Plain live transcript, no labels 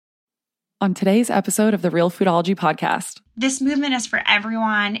on today's episode of the Real Foodology podcast. This movement is for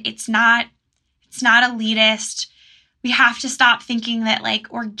everyone. It's not elitist. We have to stop thinking that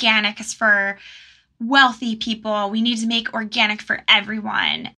like organic is for wealthy people. We need to make organic for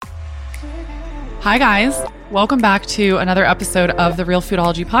everyone. Hi guys, welcome back to another episode of the Real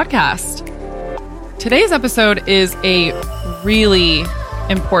Foodology podcast. Today's episode is a really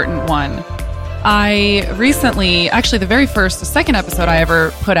important one. I recently, actually the second episode I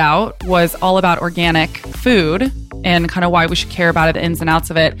ever put out was all about organic food and kind of why we should care about it, the ins and outs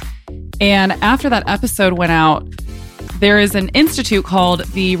of it. And after that episode went out, there is an institute called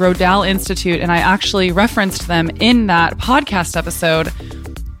the Rodale Institute, and I actually referenced them in that podcast episode.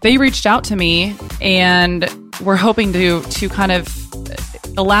 They reached out to me and were hoping to kind of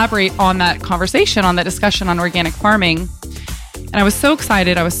elaborate on that conversation, on that discussion on organic farming. And I was so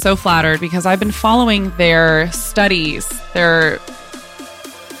excited. I was so flattered because I've been following their studies, their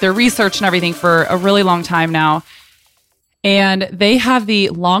research and everything for a really long time now. And they have the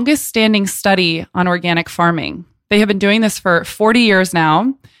longest standing study on organic farming. They have been doing this for 40 years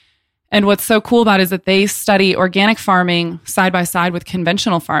now. And what's so cool about it is that they study organic farming side by side with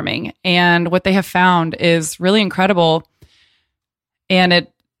conventional farming. And what they have found is really incredible. And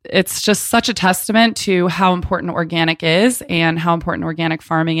it's just such a testament to how important organic is and how important organic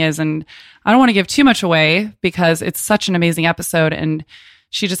farming is. And I don't want to give too much away because it's such an amazing episode and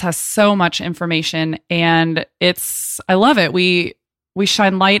she just has so much information and I love it. We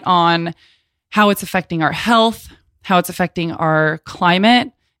shine light on how it's affecting our health, how it's affecting our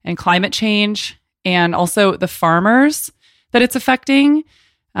climate and climate change, and also the farmers that it's affecting.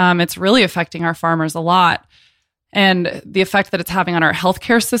 It's really affecting our farmers a lot. And the effect that it's having on our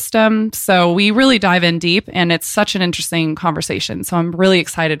healthcare system. So we really dive in deep and it's such an interesting conversation. So I'm really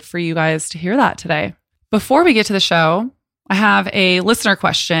excited for you guys to hear that today. Before we get to the show, I have a listener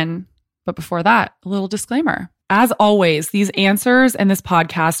question. But before that, a little disclaimer. As always, these answers and this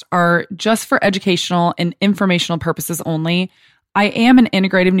podcast are just for educational and informational purposes only. I am an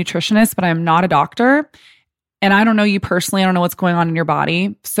integrative nutritionist, but I am not a doctor. And I don't know you personally. I don't know what's going on in your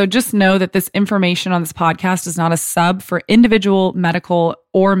body. So just know that this information on this podcast is not a sub for individual medical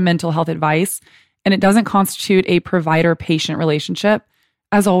or mental health advice. And it doesn't constitute a provider-patient relationship.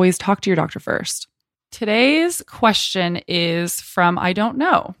 As always, talk to your doctor first. Today's question is from I don't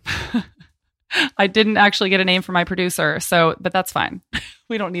know. I didn't actually get a name for my producer, but that's fine.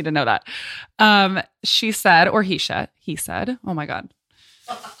 We don't need to know that. She said, or he said, oh my God.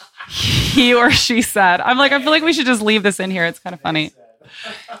 He or she said, I feel like we should just leave this in here. It's kind of funny.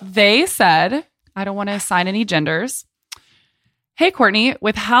 They said, I don't want to assign any genders. Hey, Courtney,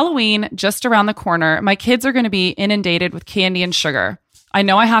 with Halloween just around the corner, my kids are going to be inundated with candy and sugar. I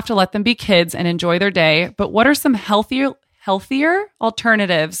know I have to let them be kids and enjoy their day, but what are some healthier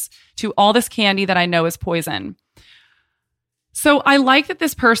alternatives to all this candy that I know is poison? So I like that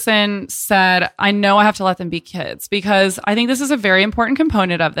this person said, I know I have to let them be kids, because I think this is a very important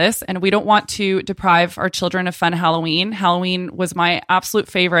component of this. And we don't want to deprive our children of fun Halloween. Halloween was my absolute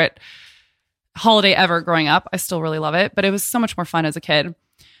favorite holiday ever growing up. I still really love it, but it was so much more fun as a kid.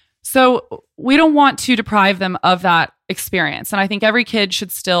 So we don't want to deprive them of that experience. And I think every kid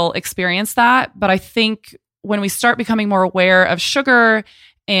should still experience that. But I think when we start becoming more aware of sugar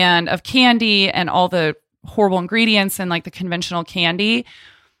and of candy and all the horrible ingredients and like the conventional candy,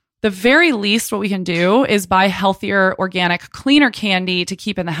 the very least what we can do is buy healthier, organic, cleaner candy to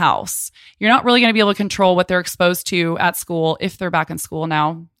keep in the house. You're not really going to be able to control what they're exposed to at school if they're back in school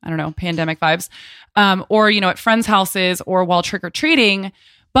now. I don't know, pandemic vibes. Or, at friends' houses or while trick-or-treating.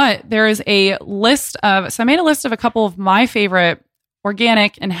 But there is so I made a list of a couple of my favorite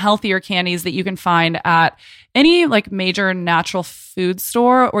organic and healthier candies that you can find at any like major natural food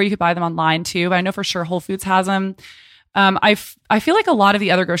store, or you could buy them online too. But I know for sure Whole Foods has them. I feel like a lot of the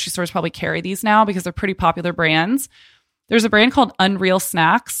other grocery stores probably carry these now because they're pretty popular brands. There's a brand called Unreal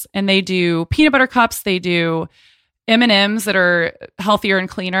Snacks, and they do peanut butter cups. They do M&Ms that are healthier and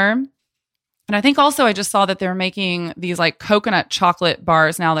cleaner. And I think also I just saw that they're making these like coconut chocolate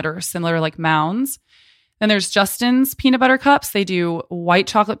bars now that are similar like Mounds. Then there's Justin's peanut butter cups. They do white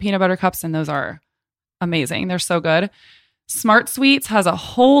chocolate peanut butter cups, and those are amazing. They're so good. Smart Sweets has a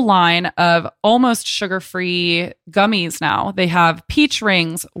whole line of almost sugar-free gummies now. They have peach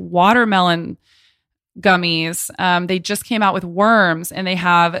rings, watermelon gummies. They just came out with worms, and they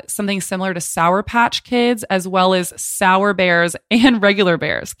have something similar to Sour Patch Kids, as well as Sour Bears and regular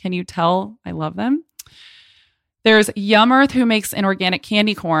bears. Can you tell? I love them. There's Yum Earth, who makes an organic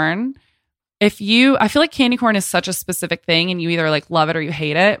candy corn. I feel like candy corn is such a specific thing, and you either like love it or you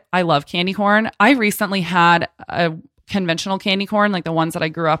hate it. I love candy corn. I recently had a conventional candy corn, like the ones that I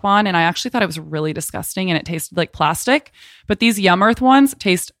grew up on. And I actually thought it was really disgusting and it tasted like plastic. But these Yum Earth ones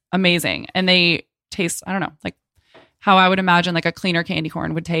taste amazing. And they taste, I don't know, like how I would imagine like a cleaner candy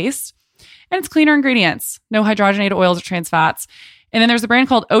corn would taste. And it's cleaner ingredients, no hydrogenated oils or trans fats. And then there's a brand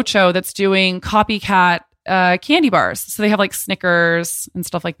called Ocho that's doing copycat candy bars. So they have like Snickers and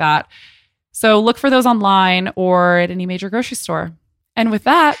stuff like that. So look for those online or at any major grocery store. And with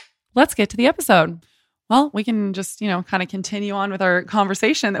that, let's get to the episode. Well, we can just, kind of continue on with our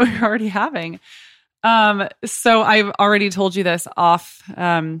conversation that we're already having. So I've already told you this off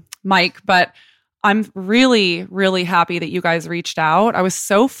mic, but I'm really, really happy that you guys reached out. I was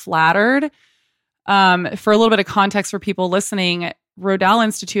so flattered. For a little bit of context for people listening, Rodale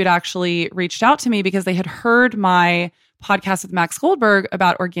Institute actually reached out to me because they had heard my podcast with Max Goldberg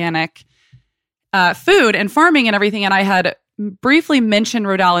about organic food and farming and everything. And I had briefly mentioned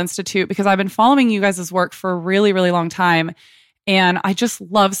Rodale Institute because I've been following you guys' work for a really, really long time. And I just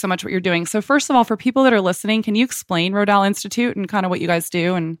love so much what you're doing. So first of all, for people that are listening, can you explain Rodale Institute and kind of what you guys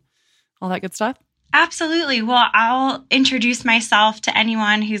do and all that good stuff? Absolutely. Well, I'll introduce myself to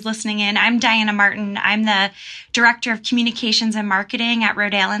anyone who's listening in. I'm Diana Martin. I'm the Director of Communications and Marketing at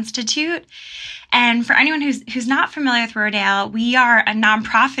Rodale Institute. And for anyone who's not familiar with Rodale, we are a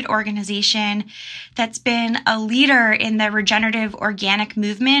nonprofit organization that's been a leader in the regenerative organic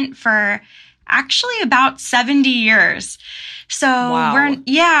movement for actually about 70 years. So wow. we're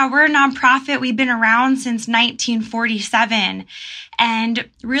a nonprofit. We've been around since 1947. And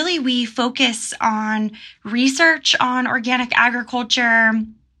really, we focus on research on organic agriculture.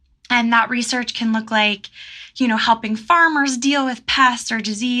 And that research can look like, helping farmers deal with pests or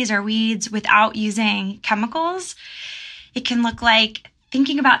disease or weeds without using chemicals. It can look like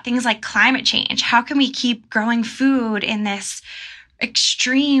thinking about things like climate change. How can we keep growing food in this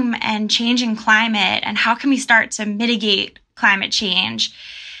extreme and changing climate? And how can we start to mitigate climate change?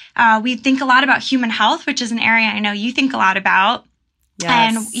 We think a lot about human health, which is an area I know you think a lot about.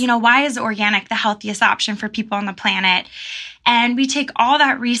 Yes. And, why is organic the healthiest option for people on the planet? And we take all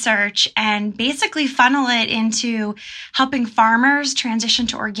that research and basically funnel it into helping farmers transition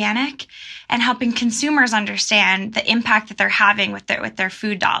to organic and helping consumers understand the impact that they're having with their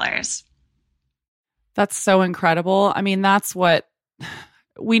food dollars. That's so incredible. I mean, that's what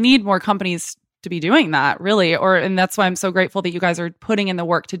we need, more companies to be doing that, really. And that's why I'm so grateful that you guys are putting in the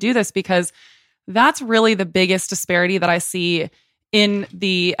work to do this, because that's really the biggest disparity that I see in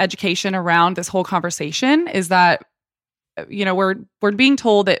the education around this whole conversation is that, we're being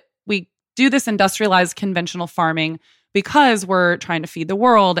told that we do this industrialized conventional farming because we're trying to feed the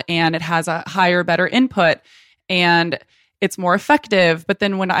world and it has a higher, better input and it's more effective. But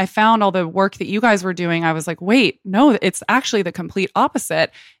then when I found all the work that you guys were doing, I was like, wait, no, it's actually the complete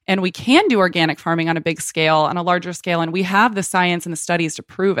opposite. And we can do organic farming on a big scale, on a larger scale, and we have the science and the studies to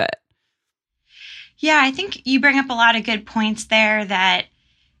prove it. Yeah, I think you bring up a lot of good points there, that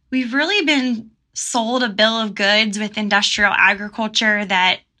we've really been sold a bill of goods with industrial agriculture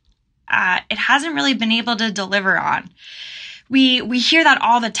that it hasn't really been able to deliver on. We hear that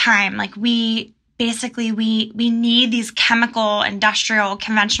all the time. Like we need these chemical, industrial,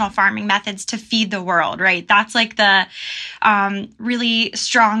 conventional farming methods to feed the world, right? That's like the really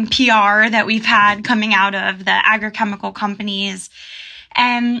strong PR that we've had coming out of the agrochemical companies.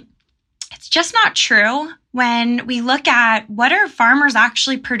 And it's just not true when we look at what are farmers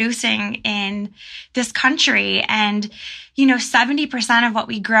actually producing in this country. And, 70% of what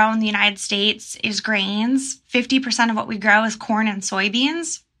we grow in the United States is grains. 50% of what we grow is corn and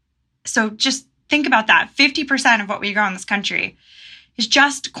soybeans. So just think about that. 50% of what we grow in this country is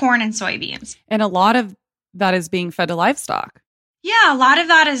just corn and soybeans. And a lot of that is being fed to livestock. Yeah, a lot of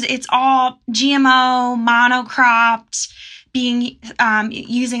that it's all GMO, monocropped,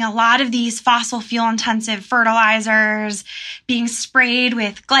 using a lot of these fossil fuel intensive fertilizers, being sprayed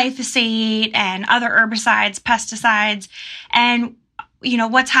with glyphosate and other herbicides, pesticides. And,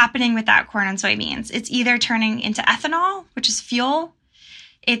 what's happening with that corn and soybeans? It's either turning into ethanol, which is fuel.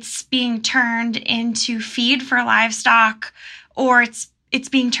 It's being turned into feed for livestock, or it's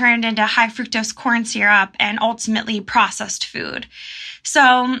being turned into high fructose corn syrup and ultimately processed food.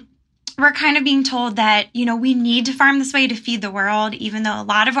 So we're kind of being told that, we need to farm this way to feed the world, even though a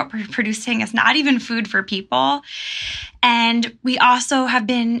lot of what we're producing is not even food for people. And we also have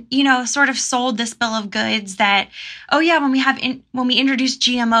been, sort of sold this bill of goods that, when we introduce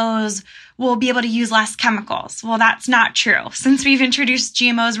GMOs, we'll be able to use less chemicals. Well, that's not true. Since we've introduced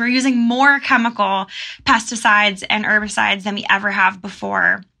GMOs, we're using more chemical pesticides and herbicides than we ever have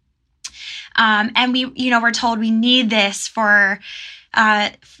before. And we're told we need this for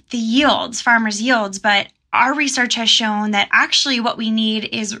the yields, farmers' yields, but our research has shown that actually what we need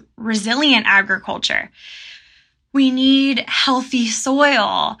is resilient agriculture. We need healthy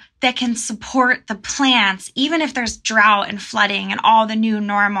soil that can support the plants, even if there's drought and flooding and all the new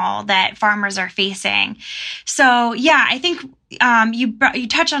normal that farmers are facing. So yeah, I think you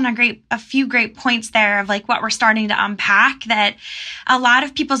touched on a few great points there of like what we're starting to unpack, that a lot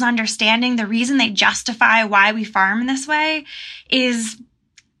of people's understanding, the reason they justify why we farm this way is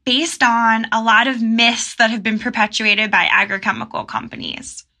based on a lot of myths that have been perpetuated by agrochemical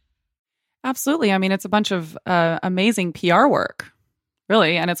companies. Absolutely. I mean, it's a bunch of amazing PR work,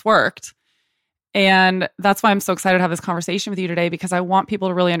 really, and it's worked. And that's why I'm so excited to have this conversation with you today, because I want people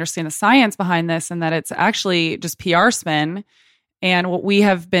to really understand the science behind this and that it's actually just PR spin. And what we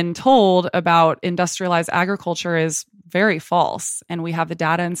have been told about industrialized agriculture is very false. And we have the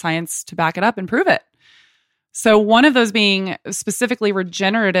data and science to back it up and prove it. So one of those being specifically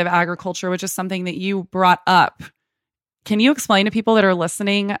regenerative agriculture, which is something that you brought up. Can you explain to people that are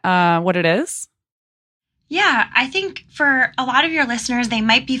listening what it is? Yeah, I think for a lot of your listeners, they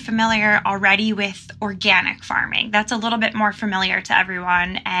might be familiar already with organic farming. That's a little bit more familiar to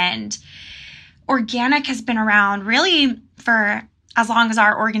everyone. And organic has been around really for as long as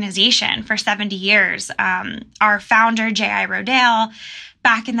our organization, for 70 years. Our founder, J.I. Rodale,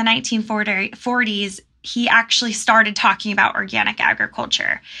 back in the 1940s, he actually started talking about organic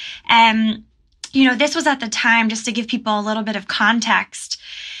agriculture. And this was at the time, just to give people a little bit of context,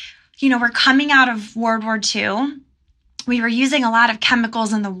 we're coming out of World War II. We were using a lot of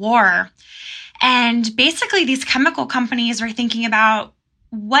chemicals in the war. And basically, these chemical companies were thinking about,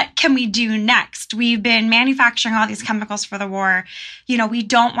 what can we do next? We've been manufacturing all these chemicals for the war. We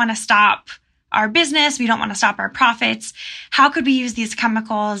don't want to stop our business. We don't want to stop our profits. How could we use these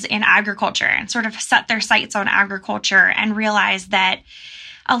chemicals in agriculture, and sort of set their sights on agriculture and realize that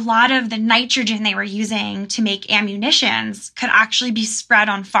a lot of the nitrogen they were using to make ammunitions could actually be spread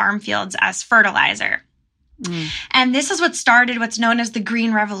on farm fields as fertilizer. And this is what started what's known as the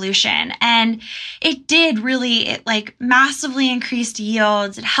Green Revolution. And it did really, it massively increased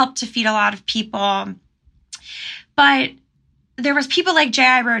yields. It helped to feed a lot of people. But there was people like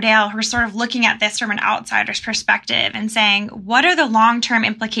J.I. Rodale who were sort of looking at this from an outsider's perspective and saying, what are the long-term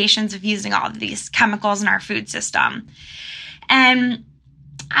implications of using all of these chemicals in our food system? And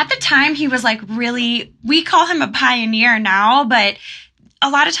at the time, he was we call him a pioneer now, but a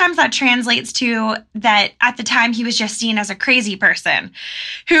lot of times that translates to that at the time he was just seen as a crazy person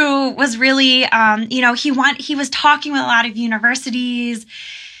who was really, he was talking with a lot of universities,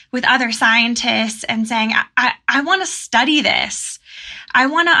 with other scientists, and saying, I want to study this. I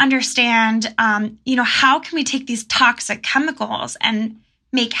want to understand, how can we take these toxic chemicals and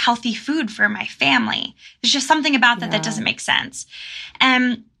make healthy food for my family? There's just something about that doesn't make sense.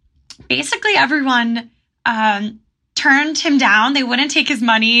 And basically everyone turned him down. They wouldn't take his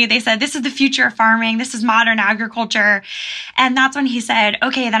money. They said, this is the future of farming. This is modern agriculture. And that's when he said,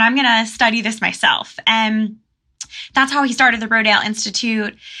 okay, then I'm going to study this myself. And that's how he started the Rodale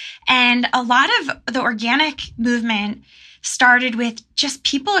Institute. And a lot of the organic movement started with just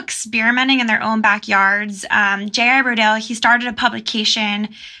people experimenting in their own backyards. J.I. Rodale, he started a publication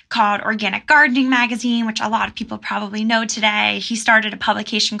called Organic Gardening Magazine, which a lot of people probably know today. He started a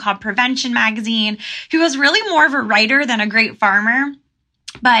publication called Prevention Magazine. He was really more of a writer than a great farmer.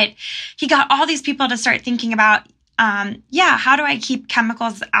 But he got all these people to start thinking about, how do I keep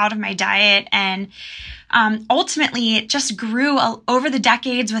chemicals out of my diet? And ultimately, it just grew over the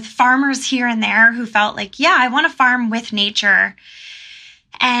decades with farmers here and there who felt like, I want to farm with nature.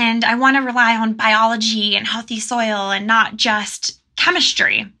 And I want to rely on biology and healthy soil and not just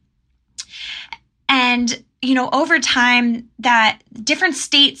chemistry. And, over time, that different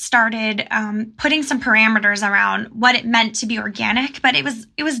states started putting some parameters around what it meant to be organic, but it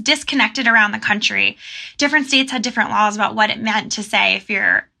was disconnected around the country. Different states had different laws about what it meant to say if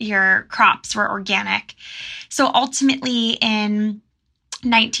your crops were organic. So ultimately, in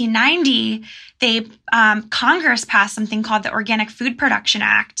 1990, Congress passed something called the Organic Food Production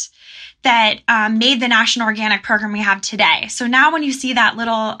Act that made the national organic program we have today. So now when you see that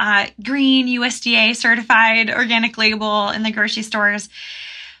little green USDA certified organic label in the grocery stores,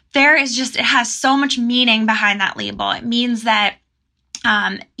 it has so much meaning behind that label. It means that,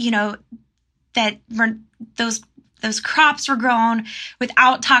 those crops were grown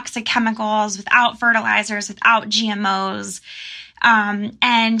without toxic chemicals, without fertilizers, without GMOs.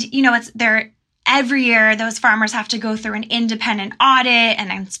 Every year, those farmers have to go through an independent audit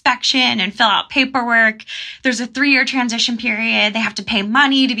and inspection and fill out paperwork. There's a 3-year transition period. They have to pay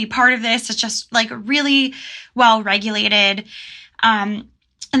money to be part of this. It's just really well regulated.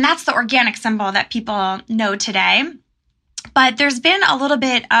 And that's the organic symbol that people know today. But there's been a little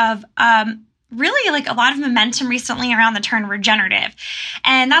bit of really like a lot of momentum recently around the term regenerative.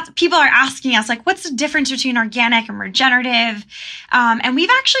 And that's people are asking us, like, what's the difference between organic and regenerative? And we've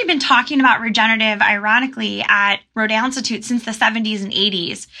actually been talking about regenerative, ironically, at Rodale Institute since the 70s and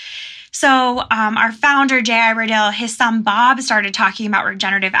 80s. So our founder, J.I. Rodale, his son Bob started talking about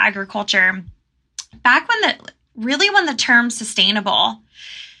regenerative agriculture back when the term sustainable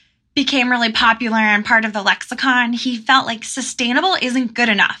became really popular and part of the lexicon. He felt like sustainable isn't good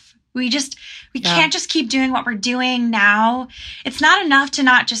enough. We can't just keep doing what we're doing now. It's not enough to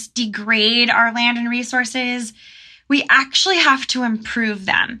not just degrade our land and resources. We actually have to improve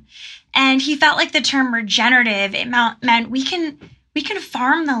them. And he felt like the term regenerative, it meant we can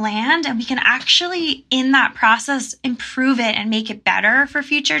farm the land and we can actually, in that process, improve it and make it better for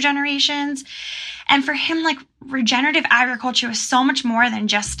future generations. And for him, like, regenerative agriculture was so much more than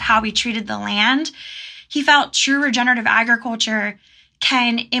just how we treated the land. He felt true regenerative agriculture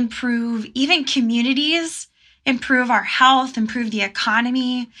can improve even communities, improve our health, improve the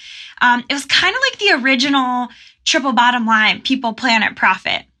economy. It was kind of like the original triple bottom line, people, planet,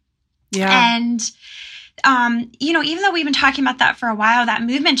 profit. Yeah. And even though we've been talking about that for a while, that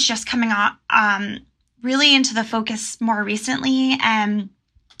movement's just coming on really into the focus more recently. And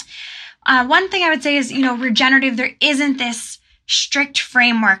one thing I would say is, regenerative, there isn't this strict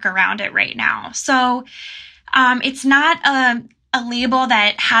framework around it right now. So it's not a label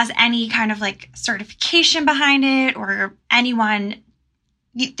that has any kind of like certification behind it or anyone.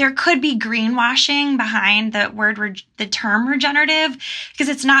 There could be greenwashing behind the term regenerative because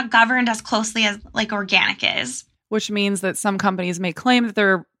it's not governed as closely as like organic is. Which means that some companies may claim that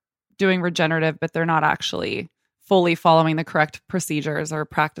they're doing regenerative, but they're not actually fully following the correct procedures or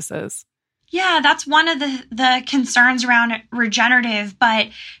practices. Yeah, that's one of the concerns around regenerative. But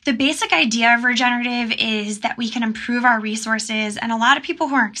the basic idea of regenerative is that we can improve our resources. And a lot of people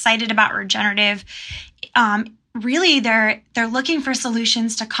who are excited about regenerative, really they're looking for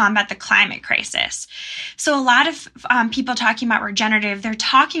solutions to combat the climate crisis. So a lot of people talking about regenerative, they're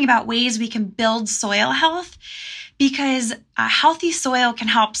talking about ways we can build soil health, because a healthy soil can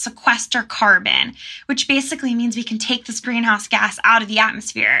help sequester carbon, which basically means we can take this greenhouse gas out of the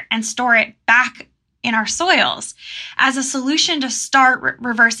atmosphere and store it back in our soils as a solution to start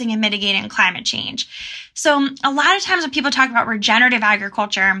reversing and mitigating climate change. So a lot of times when people talk about regenerative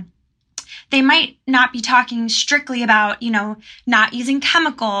agriculture, they might not be talking strictly about, not using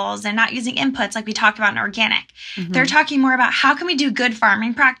chemicals and not using inputs like we talk about in organic. Mm-hmm. They're talking more about how can we do good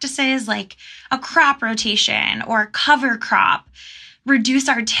farming practices like a crop rotation or cover crop, reduce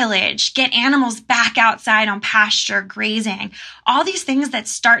our tillage, get animals back outside on pasture, grazing, all these things that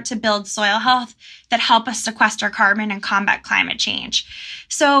start to build soil health that help us sequester carbon and combat climate change.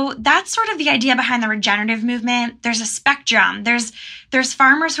 So that's sort of the idea behind the regenerative movement. There's a spectrum. There's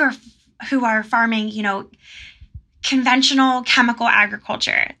farmers who are farming, conventional chemical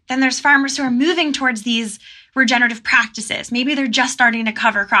agriculture. Then there's farmers who are moving towards these regenerative practices. Maybe they're just starting to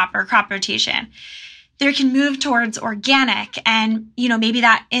cover crop or crop rotation. They can move towards organic, and maybe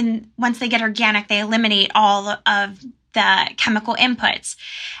once they get organic, they eliminate all of the chemical inputs.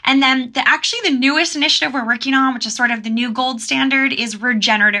 And then the newest initiative we're working on, which is sort of the new gold standard, is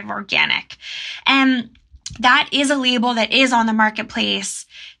regenerative organic. And that is a label that is on the marketplace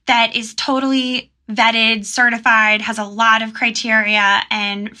that is totally vetted, certified, has a lot of criteria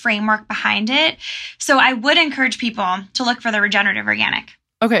and framework behind it. So I would encourage people to look for the regenerative organic.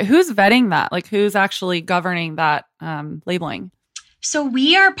 Okay, who's vetting that? Like, who's actually governing that labeling? So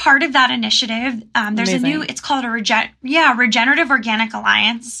we are part of that initiative. There's Amazing. It's called Regenerative Organic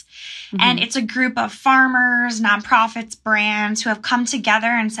Alliance. Mm-hmm. And it's a group of farmers, nonprofits, brands who have come together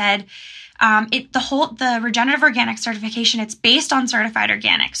and said, the regenerative organic certification, it's based on certified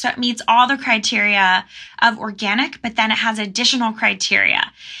organic. So it meets all the criteria of organic, but then it has additional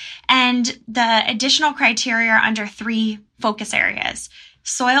criteria. And the additional criteria are under 3 focus areas: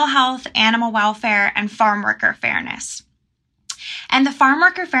 soil health, animal welfare, and farm worker fairness. And the farm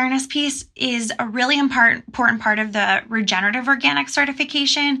worker fairness piece is a really important part of the regenerative organic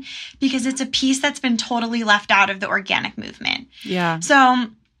certification because it's a piece that's been totally left out of the organic movement. Yeah. So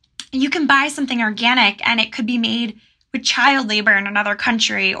you can buy something organic and it could be made with child labor in another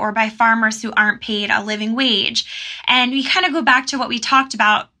country or by farmers who aren't paid a living wage. And we kind of go back to what we talked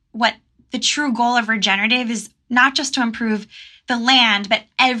about, what the true goal of regenerative is, not just to improve the land, but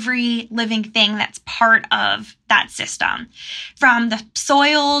every living thing that's part of that system, from the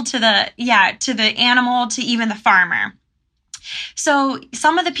soil to the animal to even the farmer. So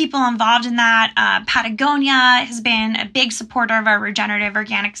some of the people involved in that, Patagonia has been a big supporter of our regenerative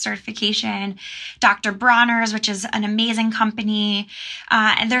organic certification. Dr. Bronner's, which is an amazing company.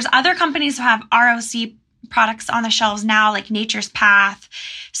 And there's other companies who have ROC products on the shelves now, like Nature's Path.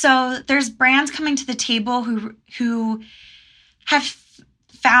 So there's brands coming to the table who have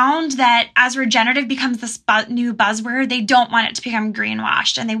found that as regenerative becomes this new buzzword, they don't want it to become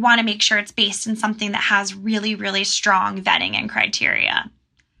greenwashed, and they want to make sure it's based in something that has really, really strong vetting and criteria.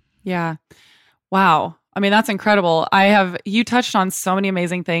 Yeah. Wow. I mean, that's incredible. You touched on so many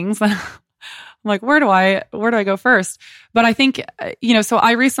amazing things. I'm like, where do I go first? But I think, so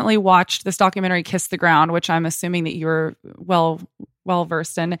I recently watched this documentary, Kiss the Ground, which I'm assuming that you're well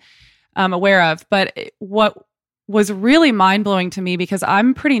versed in, aware of. But what was really mind-blowing to me, because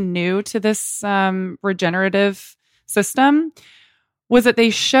I'm pretty new to this regenerative system, was that they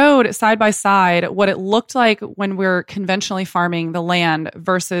showed side by side what it looked like when we're conventionally farming the land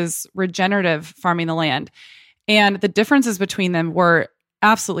versus regenerative farming the land. And the differences between them were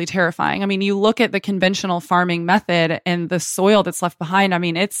absolutely terrifying. I mean, you look at the conventional farming method and the soil that's left behind, I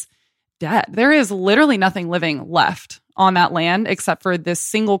mean, it's dead. There is literally nothing living left on that land except for this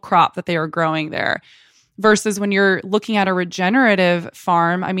single crop that they are growing there. Versus when you're looking at a regenerative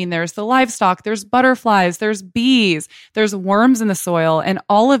farm, I mean, there's the livestock, there's butterflies, there's bees, there's worms in the soil, and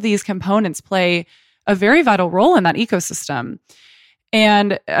all of these components play a very vital role in that ecosystem.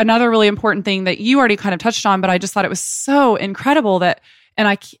 And another really important thing that you already kind of touched on, but I just thought it was so incredible that, and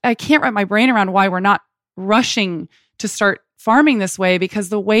I can't wrap my brain around why we're not rushing to start farming this way, because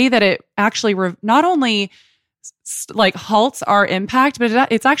the way that it actually not only like halts our impact,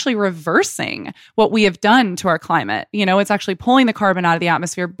 but it's actually reversing what we have done to our climate. It's actually pulling the carbon out of the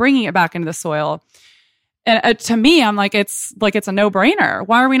atmosphere, bringing it back into the soil. And to me, I'm like, it's a no-brainer.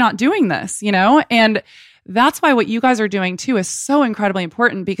 Why are we not doing this? And that's why what you guys are doing too is so incredibly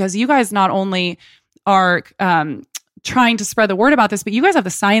important, because you guys not only are trying to spread the word about this, but you guys have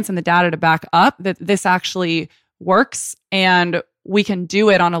the science and the data to back up that this actually works and we can do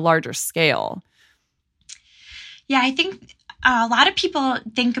it on a larger scale. Yeah, I think a lot of people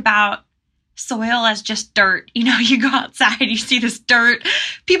think about soil as just dirt. You go outside, you see this dirt.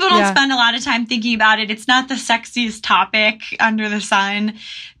 People don't spend a lot of time thinking about it. It's not the sexiest topic under the sun.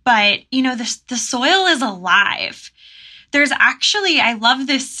 But, the soil is alive. There's actually, I love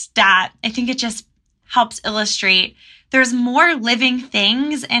this stat. I think it just helps illustrate. There's more living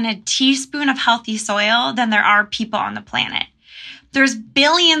things in a teaspoon of healthy soil than there are people on the planet. There's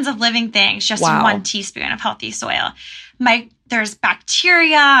billions of living things just in 1 teaspoon of healthy soil. There's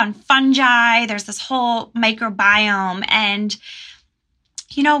bacteria and fungi. There's this whole microbiome. And,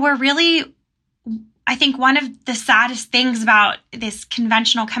 we're really, I think one of the saddest things about this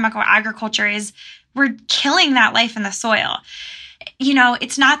conventional chemical agriculture is we're killing that life in the soil.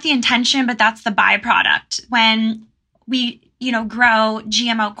 It's not the intention, but that's the byproduct. When we grow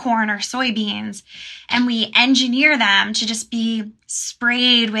GMO corn or soybeans and we engineer them to just be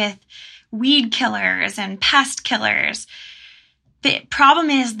sprayed with weed killers and pest killers. The problem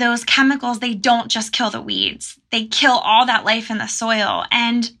is those chemicals, they don't just kill the weeds. They kill all that life in the soil.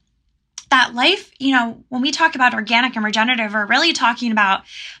 And that life, when we talk about organic and regenerative, we're really talking about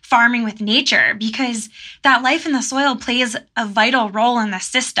farming with nature, because that life in the soil plays a vital role in the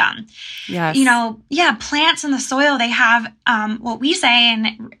system. Yes. Plants in the soil, they have what we say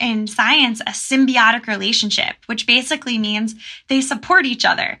in science, a symbiotic relationship, which basically means they support each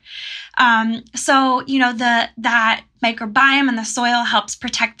other. That microbiome in the soil helps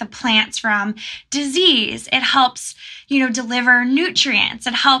protect the plants from disease. It helps, deliver nutrients.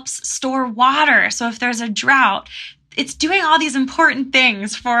 It helps store water. So if there's a drought, it's doing all these important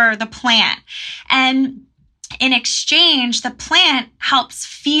things for the plant. And in exchange, the plant helps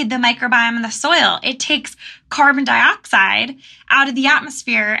feed the microbiome in the soil. It takes carbon dioxide out of the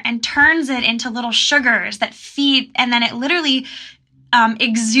atmosphere and turns it into little sugars that feed, and then it literally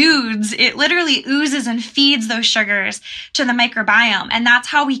exudes, it literally oozes and feeds those sugars to the microbiome. And that's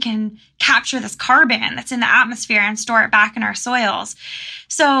how we can capture this carbon that's in the atmosphere and store it back in our soils.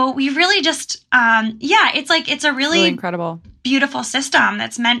 So we really just, it's a really incredible, beautiful system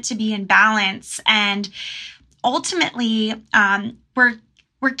that's meant to be in balance. And ultimately, we're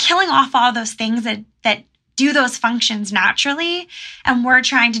killing off all those things that do those functions naturally, and we're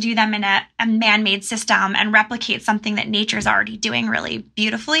trying to do them in a man-made system and replicate something that nature's already doing really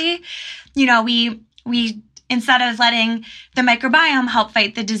beautifully. We instead of letting the microbiome help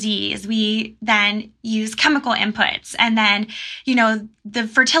fight the disease, we then use chemical inputs, and then the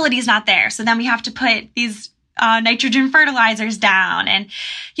fertility is not there, so then we have to put these nitrogen fertilizers down. And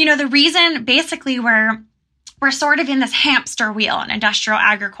the reason basically we're we're sort of in this hamster wheel in industrial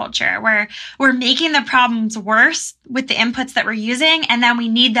agriculture where we're making the problems worse with the inputs that we're using, and then we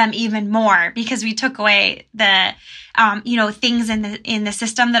need them even more because we took away the things in the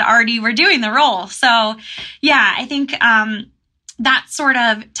system that already were doing the role. So yeah, I think that's sort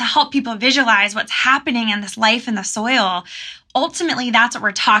of to help people visualize what's happening in this life in the soil. Ultimately, that's what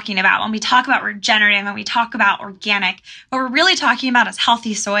we're talking about. When we talk about regenerative, when we talk about organic, what we're really talking about is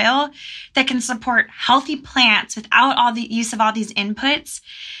healthy soil that can support healthy plants without all the use of all these inputs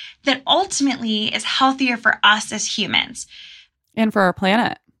that ultimately is healthier for us as humans. And for our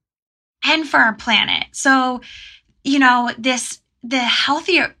planet. So,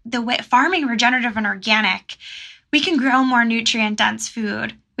 the way farming regenerative and organic, we can grow more nutrient dense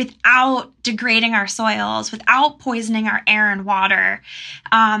food without degrading our soils, without poisoning our air and water.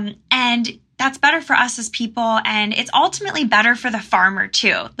 And that's better for us as people. And it's ultimately better for the farmer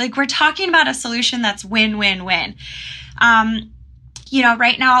too. Like, we're talking about a solution that's win-win-win.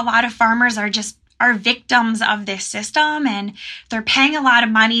 Right now, a lot of farmers are victims of this system, and they're paying a lot of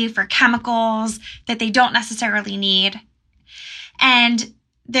money for chemicals that they don't necessarily need. And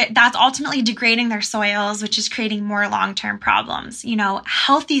that's ultimately degrading their soils, which is creating more long-term problems.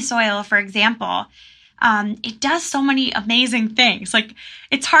 Healthy soil, for example, it does so many amazing things. Like,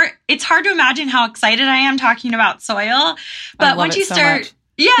 it's hard to imagine how excited I am talking about soil, but once you start,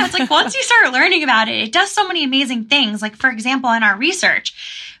 it's like once you start learning about it, it does so many amazing things. Like, for example, in our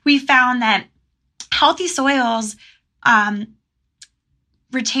research, we found that healthy soils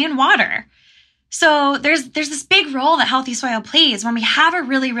retain water. So there's this big role that healthy soil plays when we have a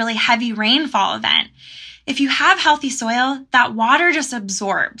really, really heavy rainfall event. If you have healthy soil, that water just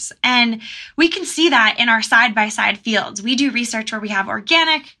absorbs. And we can see that in our side-by-side fields. We do research where we have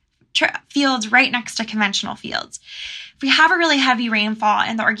organic fields right next to conventional fields. If we have a really heavy rainfall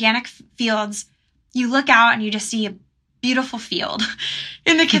in the organic fields, you look out and you just see a beautiful field.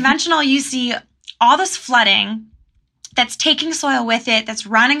 In the conventional, you see all this flooding that's taking soil with it, that's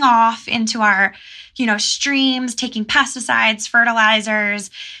running off into our, streams, taking pesticides, fertilizers,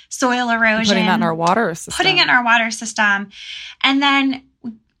 soil erosion. Putting that in our water system. And then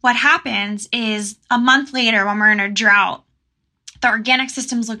what happens is a month later, when we're in a drought, the organic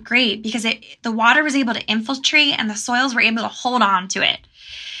systems look great because the water was able to infiltrate and the soils were able to hold on to it.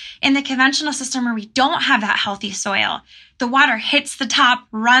 In the conventional system where we don't have that healthy soil, the water hits the top,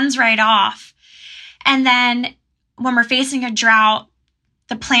 runs right off. And then when we're facing a drought,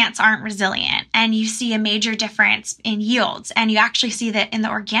 the plants aren't resilient, and you see a major difference in yields. And you actually see that in the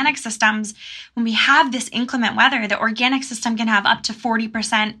organic systems, when we have this inclement weather, the organic system can have up to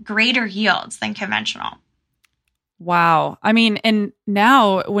 40% greater yields than conventional. Wow. I mean, and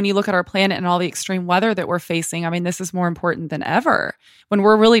now when you look at our planet and all the extreme weather that we're facing, I mean, this is more important than ever. When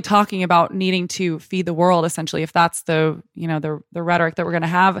we're really talking about needing to feed the world, essentially, if that's the rhetoric that we're going to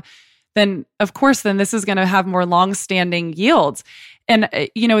have, then of course, then this is going to have more long-standing yields. And,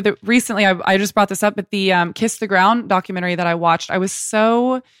 recently I just brought this up at the Kiss the Ground documentary that I watched. I was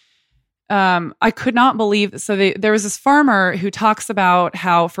so, I could not believe. So there was this farmer who talks about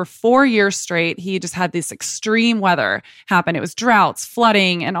how for 4 years straight, he just had this extreme weather happen. It was droughts,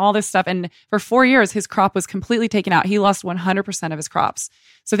 flooding, and all this stuff. And for 4 years, his crop was completely taken out. He lost 100% of his crops.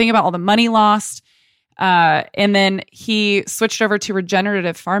 So think about all the money lost. And then he switched over to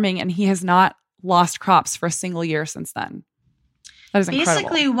regenerative farming, and he has not lost crops for a single year since then. That is incredible.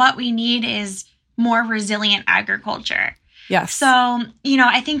 Basically, what we need is more resilient agriculture. Yes. So,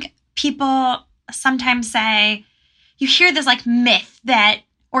 I think people sometimes say, you hear this like myth that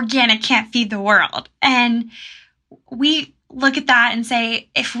organic can't feed the world. And we look at that and say,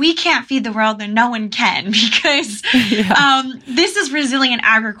 if we can't feed the world, then no one can, because this is resilient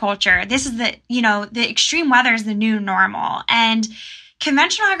agriculture. This is the extreme weather is the new normal. And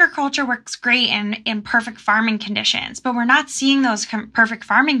conventional agriculture works great in perfect farming conditions, but we're not seeing those perfect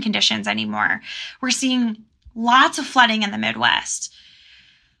farming conditions anymore. We're seeing lots of flooding in the Midwest.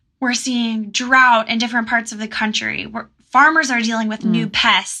 We're seeing drought in different parts of the country. Farmers are dealing with new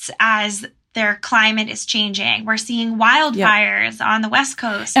pests as their climate is changing. We're seeing wildfires on the West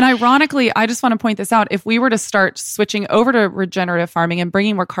Coast. And ironically, I just want to point this out. If we were to start switching over to regenerative farming and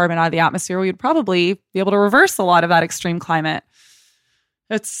bringing more carbon out of the atmosphere, we would probably be able to reverse a lot of that extreme climate.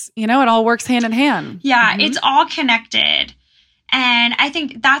 It's, it all works hand in hand. Yeah, It's all connected. And I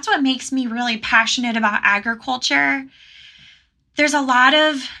think that's what makes me really passionate about agriculture. There's a lot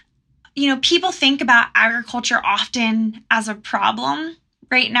of, people think about agriculture often as a problem.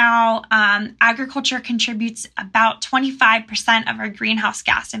 Right now, agriculture contributes about 25% of our greenhouse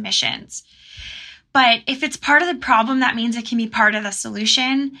gas emissions. But if it's part of the problem, that means it can be part of the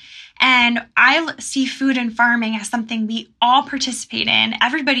solution. And I see food and farming as something we all participate in.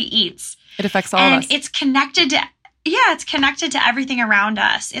 Everybody eats. It affects all of us. And it's connected to everything around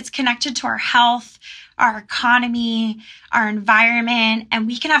us. It's connected to our health, our economy, our environment, and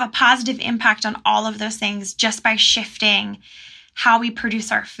we can have a positive impact on all of those things just by shifting how we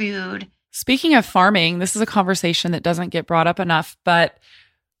produce our food. Speaking of farming, this is a conversation that doesn't get brought up enough, but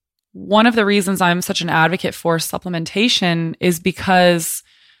one of the reasons I'm such an advocate for supplementation is because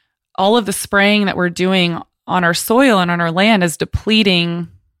all of the spraying that we're doing on our soil and on our land is depleting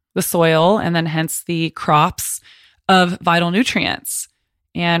the soil and then hence the crops of vital nutrients.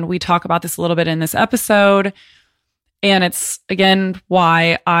 And we talk about this a little bit in this episode. And it's, again,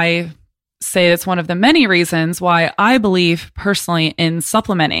 why I say it's one of the many reasons why I believe personally in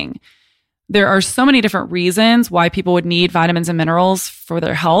supplementing. There are so many different reasons why people would need vitamins and minerals for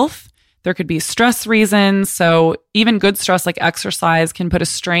their health. There could be stress reasons. So even good stress like exercise can put a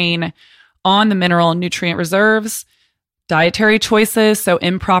strain on the mineral and nutrient reserves. Dietary choices, so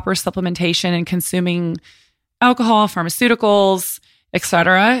improper supplementation and consuming alcohol, pharmaceuticals,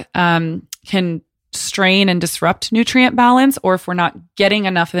 etc., can strain and disrupt nutrient balance. Or if we're not getting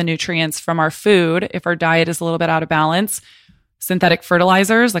enough of the nutrients from our food, if our diet is a little bit out of balance, synthetic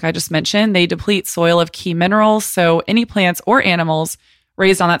fertilizers, like I just mentioned, they deplete soil of key minerals. So any plants or animals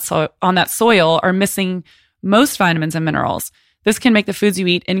raised on that soil are missing most vitamins and minerals. This can make the foods you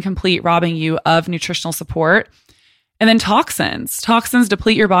eat incomplete, robbing you of nutritional support. And then toxins. Toxins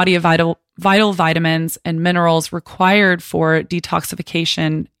deplete your body of vital vitamins and minerals required for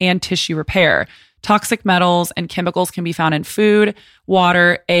detoxification and tissue repair. Toxic metals and chemicals can be found in food,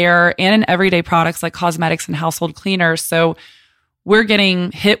 water, air, and in everyday products like cosmetics and household cleaners. So we're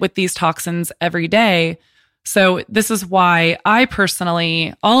getting hit with these toxins every day. So this is why I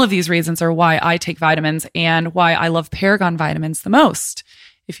personally, all of these reasons are why I take vitamins and why I love Paragon vitamins the most.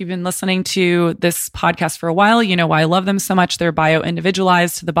 If you've been listening to this podcast for a while, you know why I love them so much. They're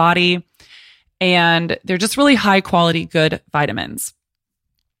bio-individualized to the body, and they're just really high quality, good vitamins.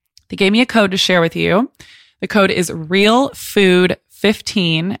 They gave me a code to share with you. The code is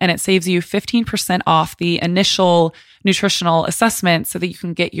REALFOOD15, and it saves you 15% off the initial nutritional assessment so that you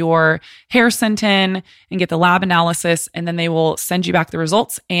can get your hair sent in and get the lab analysis, and then they will send you back the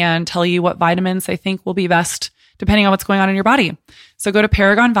results and tell you what vitamins they think will be best depending on what's going on in your body. So go to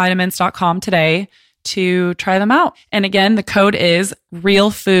paragonvitamins.com today to try them out. And again, the code is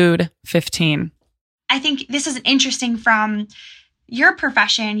REALFOOD15. I think this is interesting from your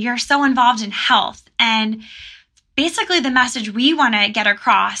profession. You're so involved in health, and basically the message we want to get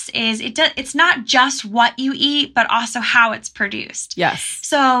across is it's not just what you eat, but also how it's produced. Yes.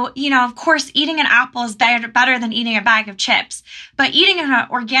 So, of course, eating an apple is better than eating a bag of chips, but eating an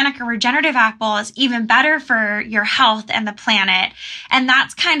organic or regenerative apple is even better for your health and the planet. And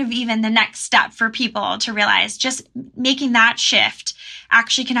that's kind of even the next step for people to realize. Just making that shift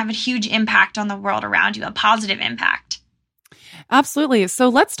actually can have a huge impact on the world around you, a positive impact. Absolutely. So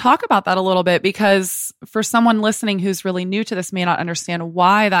let's talk about that a little bit, because for someone listening who's really new to this may not understand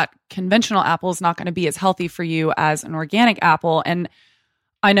why that conventional apple is not going to be as healthy for you as an organic apple. And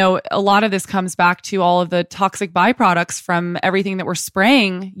I know a lot of this comes back to all of the toxic byproducts from everything that we're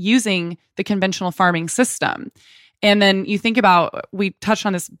spraying using the conventional farming system. And then you think about, we touched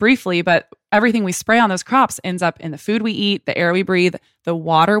on this briefly, but everything we spray on those crops ends up in the food we eat, the air we breathe, the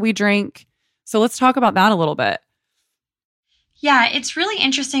water we drink. So let's talk about that a little bit. Yeah, it's really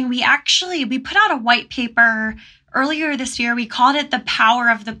interesting. We put out a white paper earlier this year. We called it The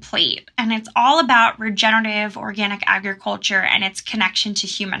Power of the Plate, and it's all about regenerative organic agriculture and its connection to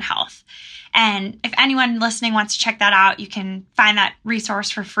human health. And if anyone listening wants to check that out, you can find that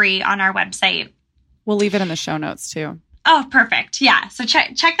resource for free on our website. We'll leave it in the show notes too. Oh, perfect. Yeah. So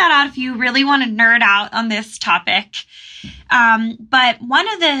check that out if you really want to nerd out on this topic. But one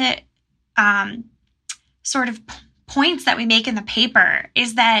of the sort of points that we make in the paper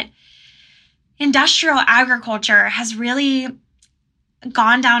is that industrial agriculture has really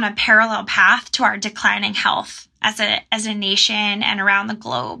gone down a parallel path to our declining health as a nation and around the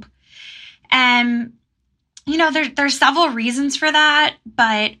globe. And, there's several reasons for that,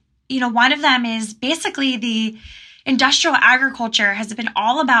 but, one of them is basically the industrial agriculture has been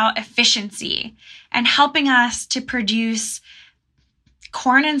all about efficiency and helping us to produce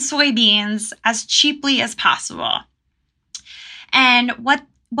corn and soybeans as cheaply as possible. And what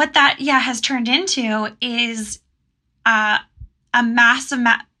that has turned into is a massive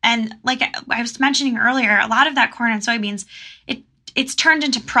and like I was mentioning earlier, a lot of that corn and soybeans, it's turned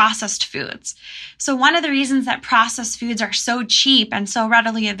into processed foods. So one of the reasons that processed foods are so cheap and so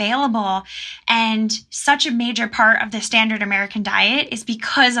readily available and such a major part of the standard American diet is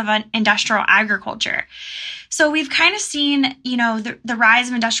because of an industrial agriculture. So we've kind of seen, the rise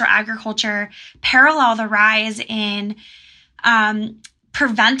of industrial agriculture parallel the rise in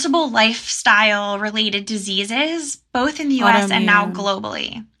preventable lifestyle related diseases, both in the US and now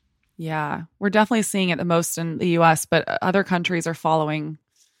globally. Yeah, we're definitely seeing it the most in the US, but other countries are following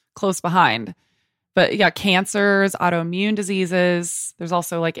close behind. But yeah, cancers, autoimmune diseases. There's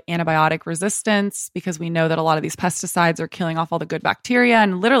also like antibiotic resistance because we know that a lot of these pesticides are killing off all the good bacteria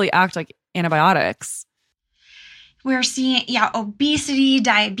and literally act like antibiotics. We're seeing, obesity,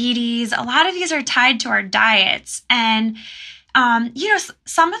 diabetes. A lot of these are tied to our diets. And,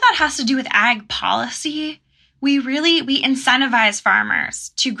 some of that has to do with ag policy. We incentivize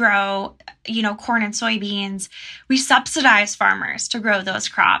farmers to grow, corn and soybeans. We subsidize farmers to grow those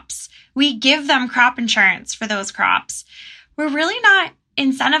crops. We give them crop insurance for those crops. We're really not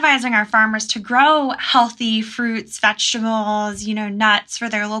incentivizing our farmers to grow healthy fruits, vegetables, nuts for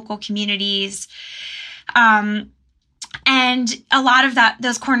their local communities. And a lot of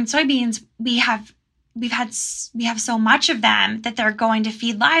those corn and soybeans, we have so much of them that they're going to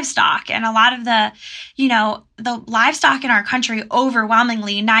feed livestock. And a lot of the livestock in our country,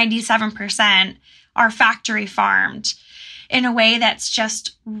 overwhelmingly 97% are factory farmed in a way that's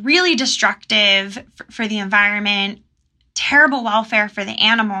just really destructive for the environment, terrible welfare for the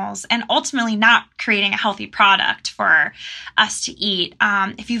animals, and ultimately not creating a healthy product for us to eat.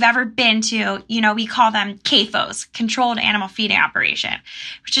 If you've ever been to, we call them CAFOs, controlled animal feeding operation,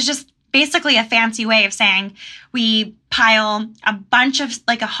 which is just basically a fancy way of saying we pile a bunch of,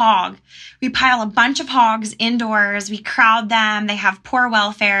 like a hog, we pile a bunch of hogs indoors, we crowd them, they have poor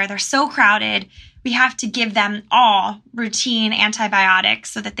welfare, they're so crowded, we have to give them all routine antibiotics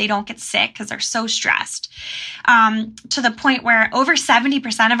so that they don't get sick because they're so stressed. To the point where over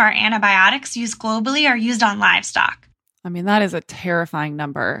 70% of our antibiotics used globally are used on livestock. I mean, that is a terrifying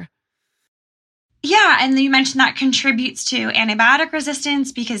number. Yeah, and you mentioned that contributes to antibiotic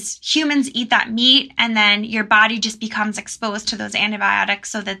resistance because humans eat that meat and then your body just becomes exposed to those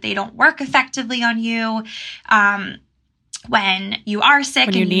antibiotics so that they don't work effectively on you when you are sick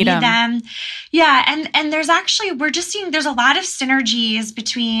and you need them. Yeah, and there's actually, we're just seeing there's a lot of synergies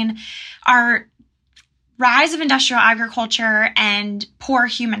between our rise of industrial agriculture and poor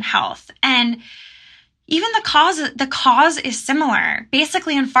human health. And even the cause is similar.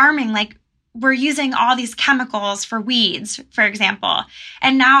 Basically in farming, like, we're using all these chemicals for weeds, for example,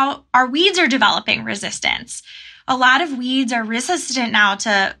 and now our weeds are developing resistance. A lot of weeds are resistant now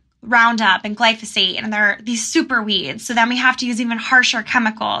to Roundup and glyphosate, and they're these super weeds. So then we have to use even harsher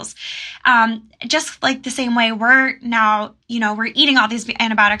chemicals. Just like the same way we're now, we're eating all these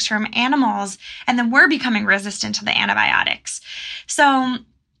antibiotics from animals, and then we're becoming resistant to the antibiotics. So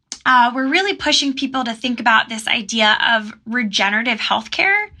we're really pushing people to think about this idea of regenerative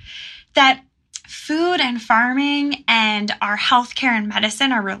healthcare, that food and farming and our healthcare and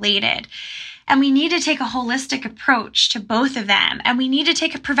medicine are related. And we need to take a holistic approach to both of them. And we need to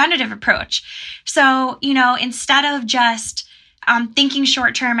take a preventative approach. So, instead of just thinking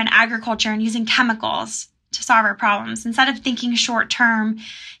short term in agriculture and using chemicals to solve our problems, instead of thinking short term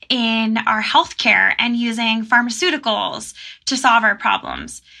in our healthcare and using pharmaceuticals to solve our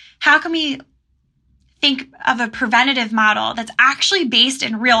problems, how can we think of a preventative model that's actually based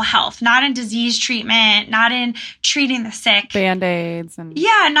in real health, not in disease treatment, not in treating the sick. Band-Aids.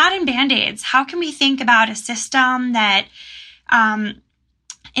 Not in Band-Aids. How can we think about a system that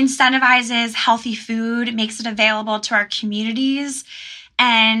incentivizes healthy food, makes it available to our communities?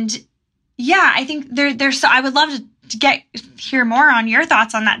 And I think there's I would love to hear more on your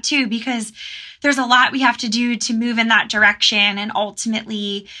thoughts on that too, because there's a lot we have to do to move in that direction. And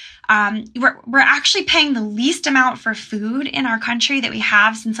ultimately, we're actually paying the least amount for food in our country that we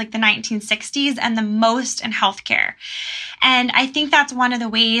have since like the 1960s, and the most in healthcare. And I think that's one of the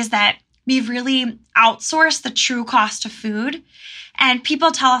ways that we've really outsourced the true cost of food. And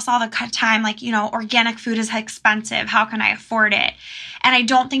people tell us all the time, like, organic food is expensive. How can I afford it? And I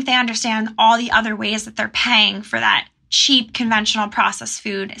don't think they understand all the other ways that they're paying for that cheap, conventional processed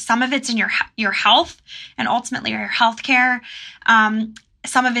food. Some of it's in your health and ultimately your healthcare.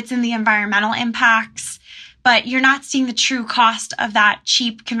 Some of it's in the environmental impacts, but you're not seeing the true cost of that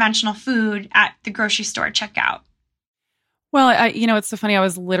cheap, conventional food at the grocery store checkout. Well, it's so funny. I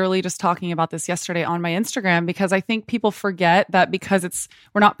was literally just talking about this yesterday on my Instagram, because I think people forget that because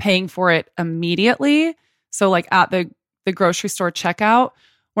we're not paying for it immediately. So like at the grocery store checkout,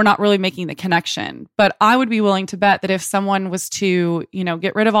 we're not really making the connection. But I would be willing to bet that if someone was to,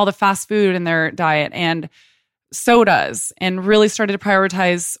 get rid of all the fast food in their diet and sodas and really started to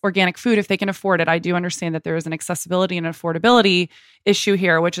prioritize organic food if they can afford it. I do understand that there is an accessibility and affordability issue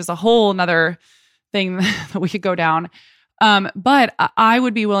here, which is a whole nother thing that we could go down. But I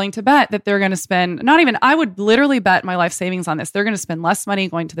would be willing to bet that they're going to spend, I would literally bet my life savings on this. They're going to spend less money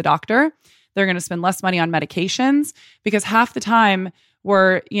going to the doctor. They're going to spend less money on medications, because half the time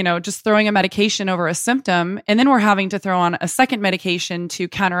we're, just throwing a medication over a symptom, and then we're having to throw on a second medication to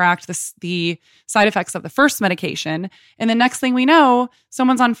counteract the side effects of the first medication. And the next thing we know,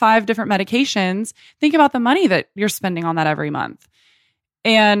 someone's on 5 different medications. Think about the money that you're spending on that every month.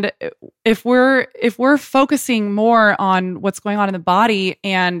 And if we're focusing more on what's going on in the body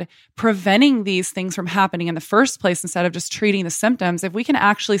and preventing these things from happening in the first place, instead of just treating the symptoms, if we can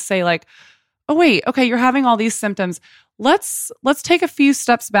actually say like, oh, wait, okay, you're having all these symptoms. Let's take a few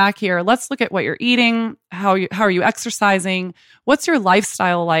steps back here. Let's look at what you're eating, how are you exercising, what's your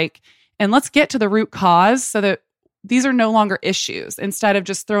lifestyle like, and let's get to the root cause so that these are no longer issues, instead of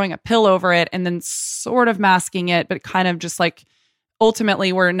just throwing a pill over it and then sort of masking it, but kind of just like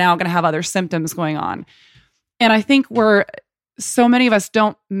ultimately we're now going to have other symptoms going on. And I think so many of us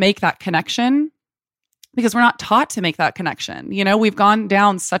don't make that connection because we're not taught to make that connection. We've gone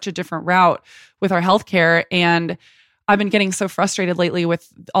down such a different route with our healthcare, and I've been getting so frustrated lately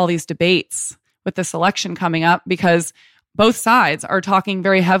with all these debates with this election coming up, because both sides are talking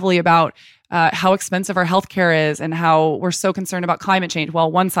very heavily about how expensive our healthcare is and how we're so concerned about climate change.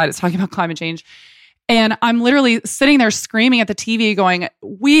 Well, one side is talking about climate change, and I'm literally sitting there screaming at the TV going,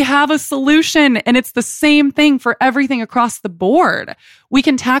 we have a solution, and it's the same thing for everything across the board. We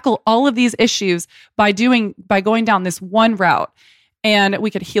can tackle all of these issues by going down this one route, and we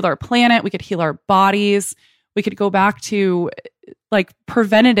could heal our planet, we could heal our bodies, we could go back to like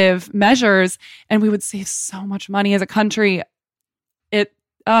preventative measures, and we would save so much money as a country.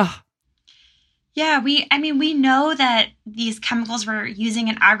 Yeah, we know that these chemicals we're using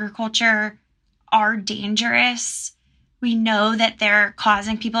in agriculture are dangerous. We know that they're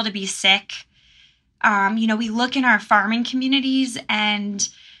causing people to be sick. We look in our farming communities, and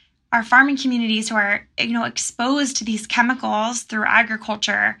our farming communities who are, exposed to these chemicals through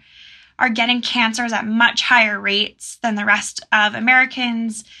agriculture are getting cancers at much higher rates than the rest of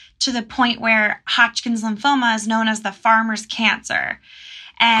Americans, to the point where Hodgkin's lymphoma is known as the farmer's cancer.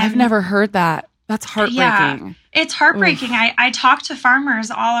 And I've never heard that. That's heartbreaking. Yeah, it's heartbreaking. I talk to farmers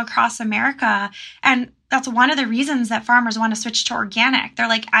all across America, and that's one of the reasons that farmers want to switch to organic. They're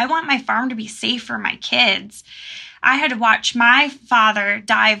like, I want my farm to be safe for my kids. I had to watch my father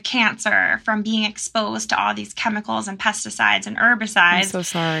die of cancer from being exposed to all these chemicals and pesticides and herbicides. I'm so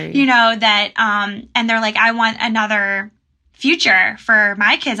sorry. And they're like, I want another future for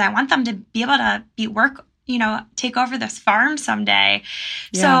my kids. I want them to be able to take over this farm someday.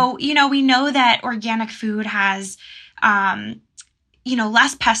 Yeah. So, we know that organic food has,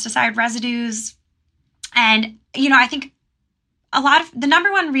 less pesticide residues. And, I think the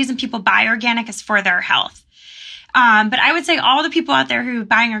number one reason people buy organic is for their health. But I would say all the people out there who are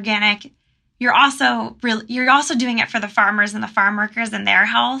buying organic, you're also doing it for the farmers and the farm workers and their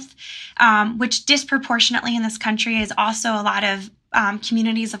health, which disproportionately in this country is also a lot of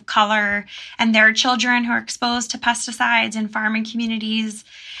communities of color and their children who are exposed to pesticides in farming communities.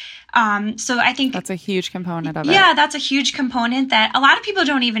 So I think that's a huge component of it. Yeah, that's a huge component that a lot of people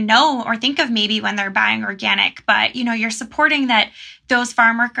don't even know or think of maybe when they're buying organic. But, you're supporting that those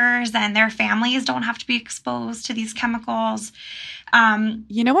farm workers and their families don't have to be exposed to these chemicals.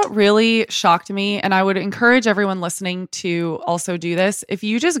 You know what really shocked me? And I would encourage everyone listening to also do this. If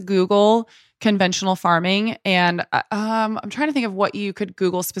you just Google conventional farming, and I'm trying to think of what you could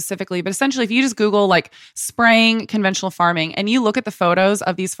Google specifically, but essentially if you just Google like spraying conventional farming and you look at the photos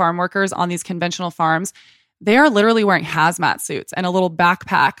of these farm workers on these conventional farms, they are literally wearing hazmat suits and a little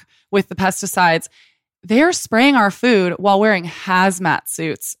backpack with the pesticides. They're spraying our food while wearing hazmat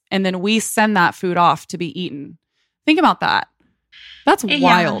suits, and then we send that food off to be eaten. Think about that. That's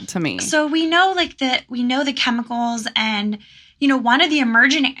wild to me. So we know the chemicals, and one of the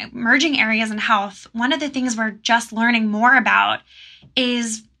emerging areas in health, one of the things we're just learning more about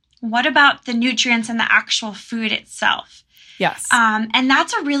is what about the nutrients in the actual food itself? Yes. And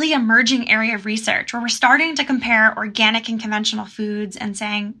that's a really emerging area of research where we're starting to compare organic and conventional foods and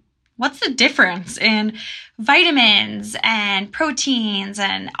saying, what's the difference in vitamins and proteins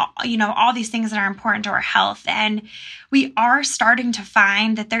and, all these things that are important to our health? And we are starting to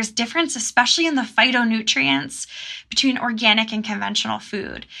find that there's difference, especially in the phytonutrients between organic and conventional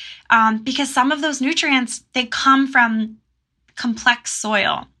food. Because some of those nutrients, they come from complex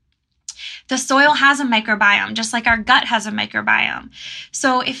soil. The soil has a microbiome, just like our gut has a microbiome.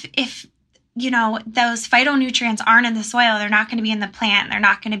 So if those phytonutrients aren't in the soil, they're not going to be in the plant. They're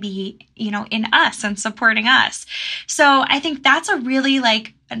not going to be, in us and supporting us. So I think that's a really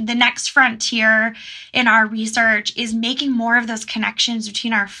the next frontier in our research is making more of those connections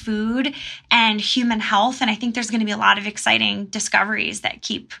between our food and human health. And I think there's going to be a lot of exciting discoveries that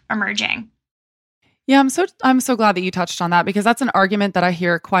keep emerging. Yeah, I'm so glad that you touched on that, because that's an argument that I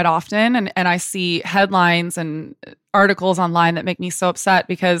hear quite often, and I see headlines and articles online that make me so upset,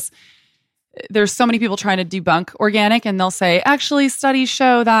 because there's so many people trying to debunk organic, and they'll say, actually, studies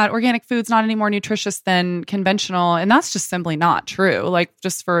show that organic food's not any more nutritious than conventional. And that's just simply not true,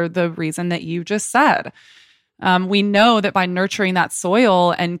 just for the reason that you just said. We know that by nurturing that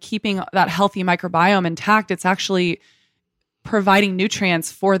soil and keeping that healthy microbiome intact, it's actually providing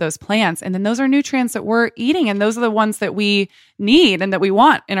nutrients for those plants. And then those are nutrients that we're eating, and those are the ones that we need and that we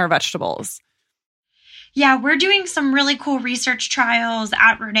want in our vegetables. Yeah, we're doing some really cool research trials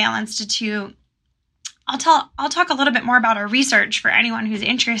at Rodale Institute. I'll talk a little bit more about our research for anyone who's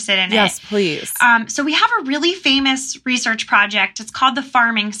interested in it. Yes, please. So we have a really famous research project. It's called the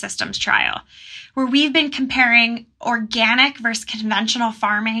Farming Systems Trial, where we've been comparing organic versus conventional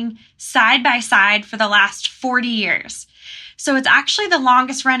farming side by side for the last 40 years. So it's actually the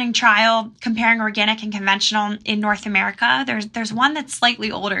longest running trial comparing organic and conventional in North America. There's one that's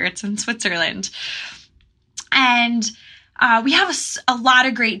slightly older. It's in Switzerland. And we have a lot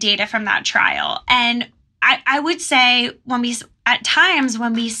of great data from that trial. And I would say at times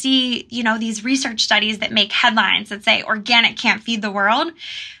when we see, these research studies that make headlines that say organic can't feed the world,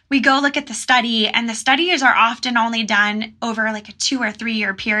 we go look at the study, and the studies are often only done over a 2 or 3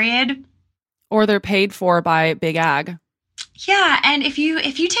 year period. Or they're paid for by big ag. Yeah. And if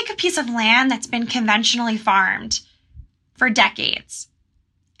you take a piece of land that's been conventionally farmed for decades,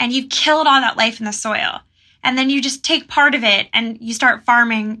 and you've killed all that life in the soil, and then you just take part of it and you start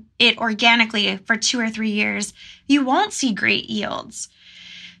farming it organically for 2 or 3 years, you won't see great yields,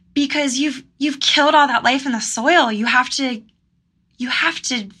 because you've killed all that life in the soil. You have to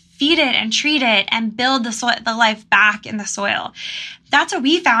feed it and treat it and build the life back in the soil. That's what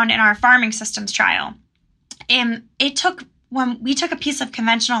we found in our farming systems trial. When we took a piece of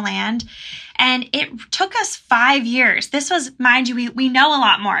conventional land, and it took us 5 years. This was, mind you, we know a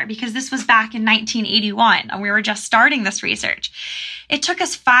lot more because this was back in 1981 and we were just starting this research. It took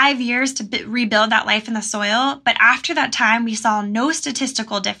us 5 years to rebuild that life in the soil. But after that time, we saw no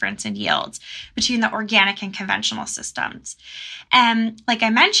statistical difference in yields between the organic and conventional systems. And like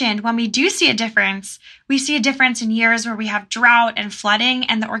I mentioned, when we do see a difference, we see a difference in years where we have drought and flooding,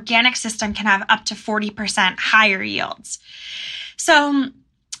 and the organic system can have up to 40% higher yields. So,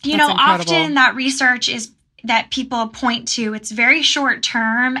 often that research is that people point to, it's very short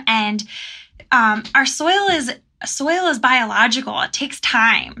term, and our soil is biological. It takes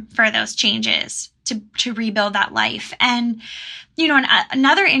time for those changes to rebuild that life. And,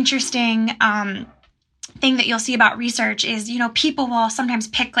 another interesting thing that you'll see about research is, people will sometimes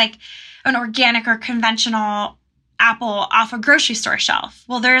pick an organic or conventional apple off a grocery store shelf.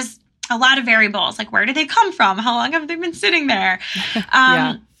 Well, there's a lot of variables, where did they come from? How long have they been sitting there?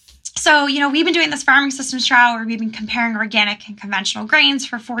 Yeah. So, we've been doing this farming systems trial where we've been comparing organic and conventional grains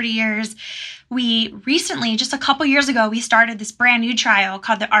for 40 years. We recently, just a couple years ago, we started this brand new trial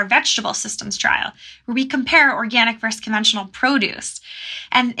called our vegetable systems trial, where we compare organic versus conventional produce.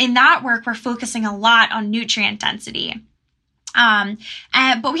 And in that work, we're focusing a lot on nutrient density.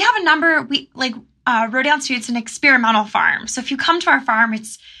 But we have a number, Rodale Institute's an experimental farm. So if you come to our farm,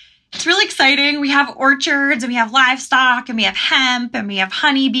 it's really exciting. We have orchards, and we have livestock, and we have hemp, and we have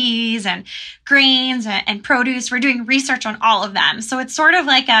honeybees and grains and produce. We're doing research on all of them. So it's sort of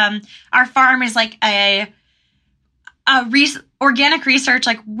our farm is organic research,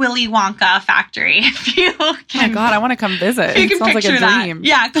 Willy Wonka factory. If you can, oh my God, I want to come visit. You can sounds picture like a dream. That.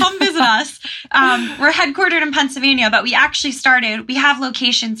 Yeah, come visit us. We're headquartered in Pennsylvania, but we actually we have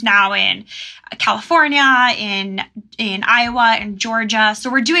locations now in California, in Iowa, and Georgia.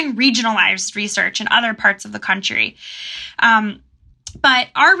 So we're doing regionalized research in other parts of the country. But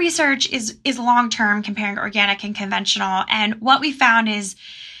our research is long-term, comparing organic and conventional. And what we found is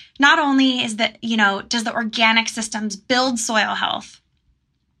not only is that, does the organic systems build soil health,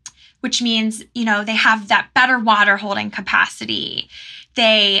 which means, they have that better water holding capacity.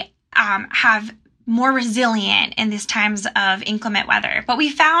 They have more resilient in these times of inclement weather. But we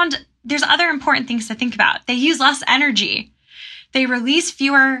found there's other important things to think about. They use less energy. They release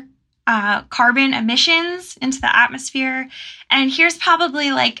fewer carbon emissions into the atmosphere. And here's probably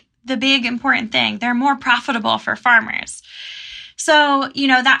the big important thing. They're more profitable for farmers. So,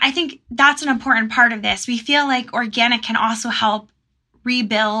 that I think that's an important part of this. We feel like organic can also help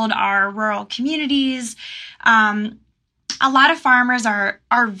rebuild our rural communities. A lot of farmers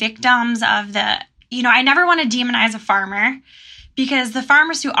are victims of I never want to demonize a farmer, because the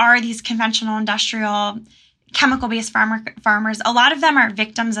farmers who are these conventional, industrial, chemical-based farmers, a lot of them are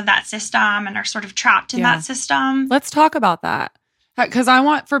victims of that system and are sort of trapped in that system. Let's talk about that. Because I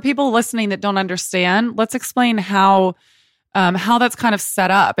want, for people listening that don't understand, let's explain how that's kind of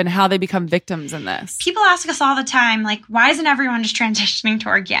set up and how they become victims in this. People ask us all the time, like, why isn't everyone just transitioning to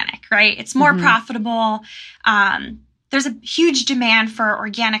organic, right? It's more profitable. There's a huge demand for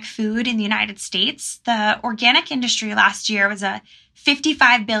organic food in the United States. The organic industry last year was a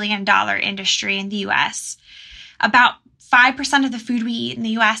 $55 billion industry in the U.S. About 5% of the food we eat in the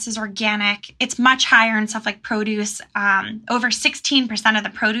U.S. is organic. It's much higher in stuff like produce. Over 16% of the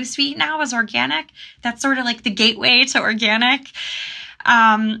produce we eat now is organic. That's sort of like the gateway to organic.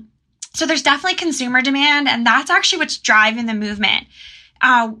 So there's definitely consumer demand, and that's actually what's driving the movement.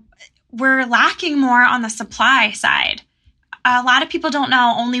 We're lacking more on the supply side. A lot of people don't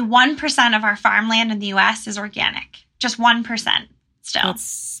know only 1% of our farmland in the U.S. is organic. Just 1% still. That's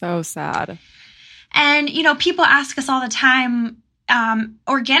so sad. And, people ask us all the time,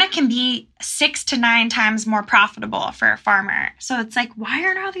 organic can be 6 to 9 times more profitable for a farmer. So it's like, why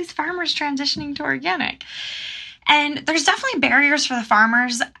aren't all these farmers transitioning to organic? And there's definitely barriers for the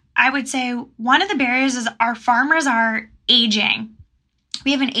farmers. I would say one of the barriers is our farmers are aging.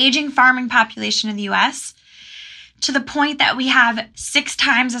 We have an aging farming population in the U.S. to the point that we have 6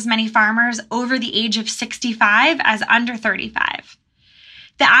 times as many farmers over the age of 65 as under 35.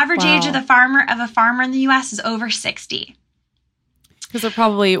 The average age of a farmer in the U.S. is over 60. Because they're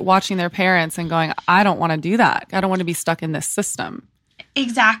probably watching their parents and going, I don't want to do that. I don't want to be stuck in this system.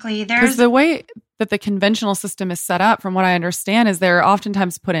 Exactly. Because the way that the conventional system is set up, from what I understand, is they're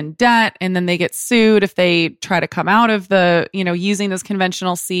oftentimes put in debt, and then they get sued if they try to come out of using those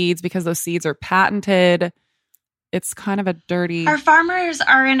conventional seeds, because those seeds are patented. It's kind of a dirty. Our farmers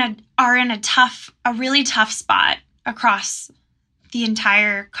are in a really tough spot across the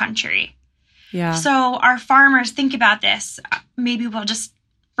entire country. Yeah. So our farmers, think about this. Maybe we'll just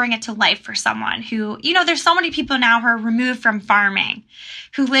bring it to life for someone who, there's so many people now who are removed from farming,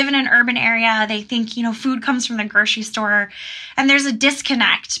 who live in an urban area. They think, food comes from the grocery store. And there's a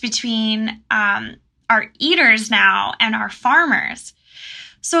disconnect between our eaters now and our farmers.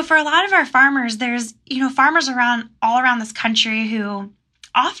 So for a lot of our farmers, there's, farmers all around this country who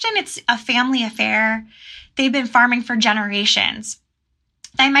often it's a family affair. They've been farming for generations.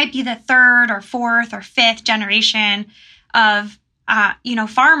 They might be the 3rd or 4th or 5th generation of,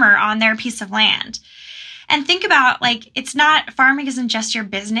 farmer on their piece of land. And think about, farming isn't just your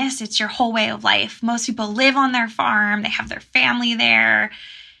business, it's your whole way of life. Most people live on their farm, they have their family there.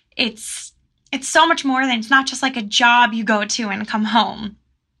 It's so much more than, it's not just like a job you go to and come home.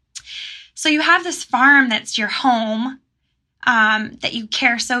 So you have this farm that's your home, that you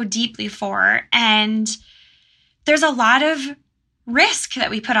care so deeply for. And there's a lot of risk that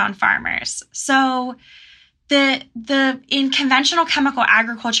we put on farmers. So in conventional chemical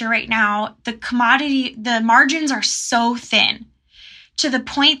agriculture right now, the margins are so thin to the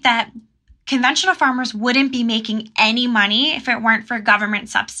point that conventional farmers wouldn't be making any money if it weren't for government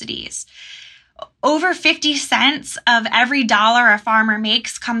subsidies. Over 50 cents of every dollar a farmer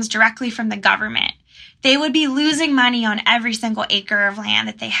makes comes directly from the government. They would be losing money on every single acre of land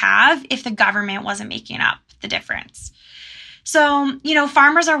that they have if the government wasn't making up the difference. So,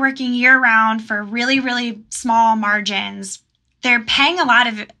 farmers are working year-round for really, really small margins. They're paying a lot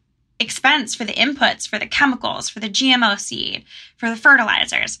of expense for the inputs, for the chemicals, for the GMO seed, for the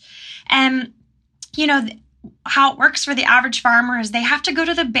fertilizers. And, how it works for the average farmer is they have to go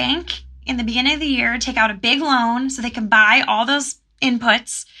to the bank in the beginning of the year, take out a big loan so they can buy all those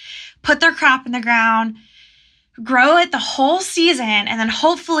inputs, put their crop in the ground, grow it the whole season, and then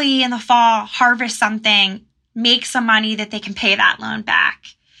hopefully in the fall harvest something, make some money that they can pay that loan back.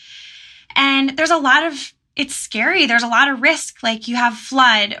 And it's scary. There's a lot of risk. Like you have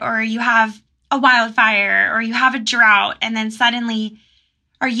flood, or you have a wildfire, or you have a drought. And then suddenly,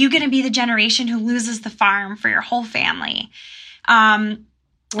 are you going to be the generation who loses the farm for your whole family?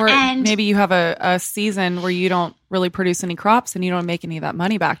 Or maybe you have a season where you don't really produce any crops and you don't make any of that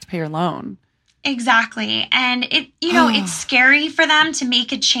money back to pay your loan. Exactly. And it's scary for them to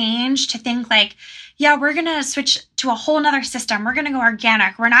make a change, to think like, yeah, we're going to switch to a whole nother system. We're going to go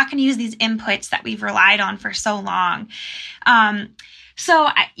organic. We're not going to use these inputs that we've relied on for so long. So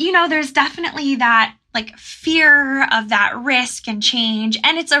there's definitely that like fear of that risk and change.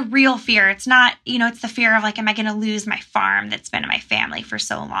 And it's a real fear. It's not, it's the fear of like, am I going to lose my farm that's been in my family for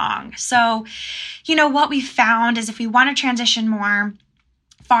so long? So, what we found is if we want to transition more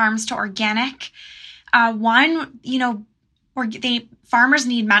farms to organic, farmers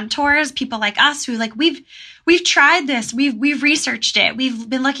need mentors, people like us who like, we've tried this, we've researched it, we've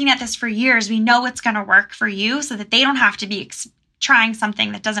been looking at this for years. We know it's going to work for you so that they don't have to be trying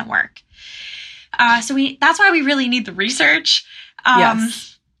something that doesn't work. That's why we really need the research,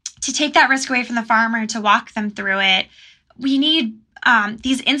 Yes. to take that risk away from the farmer, to walk them through it. We need,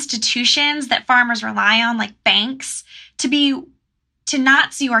 these institutions that farmers rely on, like banks, to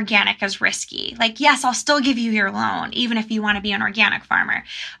not see organic as risky. Like, yes, I'll still give you your loan, even if you want to be an organic farmer.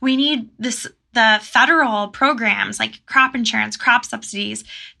 We need the federal programs like crop insurance, crop subsidies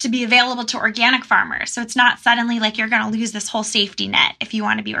to be available to organic farmers. So it's not suddenly like you're going to lose this whole safety net if you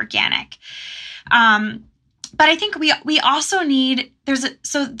want to be organic. But I think we also need, there's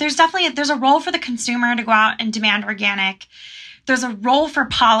a role for the consumer to go out and demand organic. There's a role for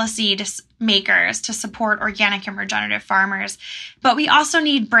policy makers to support organic and regenerative farmers, but we also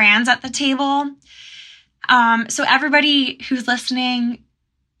need brands at the table. So everybody who's listening,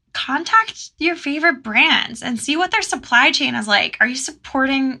 contact your favorite brands and see what their supply chain is like. Are you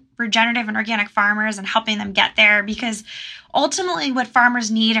supporting regenerative and organic farmers and helping them get there? Because ultimately what farmers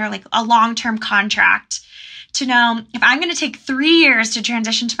need are like a long-term contract to know if I'm going to take 3 years to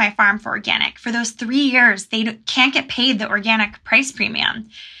transition to my farm for organic. For those 3 years, they can't get paid the organic price premium.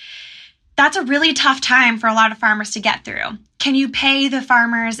 That's a really tough time for a lot of farmers to get through. Can you pay the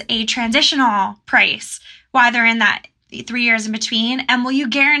farmers a transitional price while they're in that 3 years in between? And will you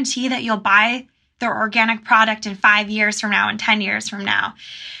guarantee that you'll buy their organic product in 5 years from now and 10 years from now?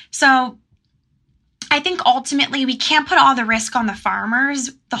 So I think ultimately we can't put all the risk on the farmers.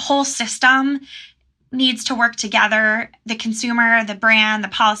 The whole system needs to work together, the consumer, the brand, the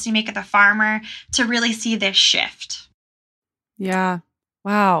policymaker, the farmer, to really see this shift. Yeah.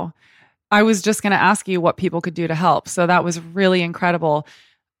 Wow. I was just going to ask you what people could do to help. So that was really incredible.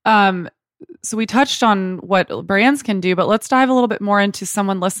 So we touched on what brands can do, but let's dive a little bit more into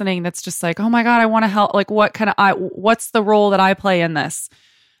someone listening that's just like, oh my God, I want to help. Like what's the role that I play in this?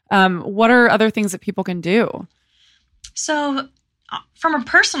 What are other things that people can do? So from a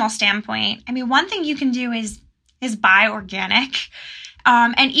personal standpoint, I mean, one thing you can do is buy organic.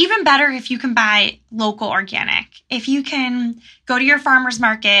 And even better if you can buy local organic. If you can go to your farmer's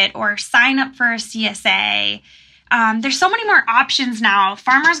market or sign up for a CSA. There's so many more options now.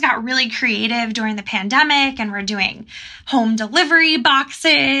 Farmers got really creative during the pandemic and we're doing home delivery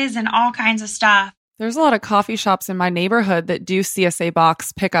boxes and all kinds of stuff. There's a lot of coffee shops in my neighborhood that do CSA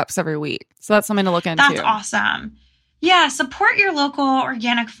box pickups every week. So that's something to look into. That's awesome. Yeah, support your local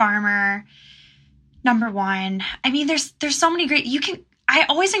organic farmer. Number one. I mean, there's so many great, I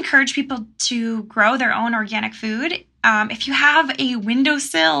always encourage people to grow their own organic food. If you have a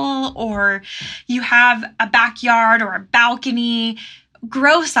windowsill or you have a backyard or a balcony,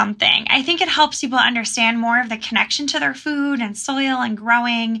 grow something. I think it helps people understand more of the connection to their food and soil and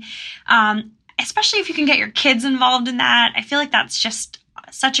growing, especially if you can get your kids involved in that. I feel like that's just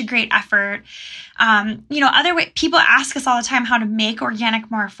such a great effort. People ask us all the time how to make organic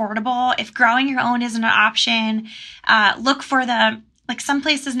more affordable. If growing your own isn't an option, look for some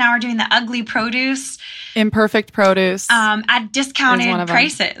places now are doing the ugly produce. Imperfect produce. At discounted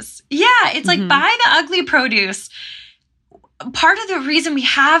prices. Yeah, it's like buy the ugly produce. Part of the reason we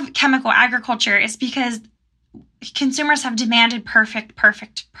have chemical agriculture is because consumers have demanded perfect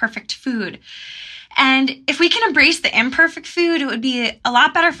food. And if we can embrace the imperfect food, it would be a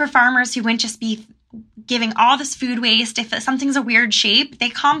lot better for farmers who wouldn't just be giving all this food waste. If something's a weird shape, they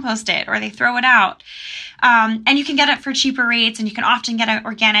compost it or they throw it out. And you can get it for cheaper rates and you can often get it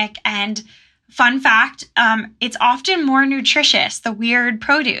organic. And fun fact, it's often more nutritious, the weird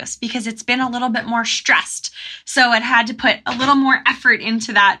produce, because it's been a little bit more stressed. So it had to put a little more effort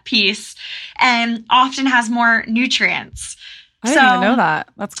into that piece and often has more nutrients. I didn't even know that.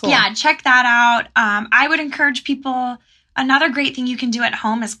 That's cool. Yeah, check that out. I would encourage people. Another great thing you can do at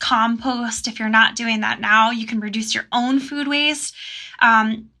home is compost. If you're not doing that now, you can reduce your own food waste.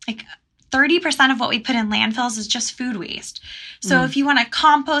 30% of what we put in landfills is just food waste. So if you want to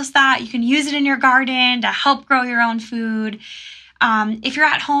compost that, you can use it in your garden to help grow your own food. If you're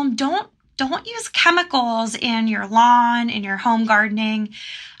at home, don't use chemicals in your lawn, in your home gardening.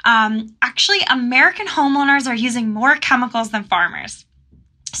 Actually, American homeowners are using more chemicals than farmers.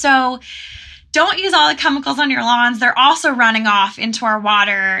 So don't use all the chemicals on your lawns. They're also running off into our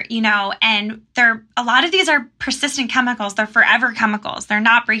water, and a lot of these are persistent chemicals. They're forever chemicals. They're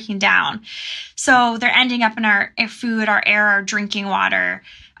not breaking down. So they're ending up in our food, our air, our drinking water.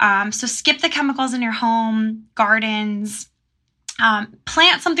 So skip the chemicals in your home, gardens,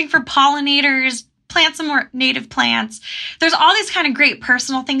 plant something for pollinators, plant some more native plants. There's all these kind of great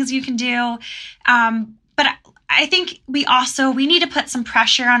personal things you can do. But I think we need to put some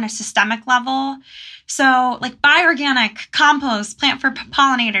pressure on a systemic level. So like buy organic, compost, plant for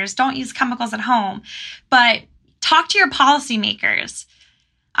pollinators, don't use chemicals at home, but talk to your policymakers.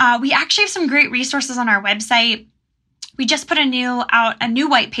 We actually have some great resources on our website. We just put a new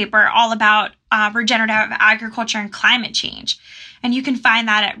white paper all about regenerative agriculture and climate change. And you can find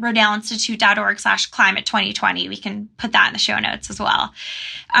that at rodaleinstitute.org/climate2020. We can put that in the show notes as well.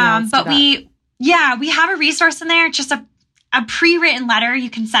 We have a resource in there, just a pre-written letter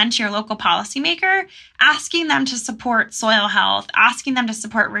you can send to your local policymaker, asking them to support soil health, asking them to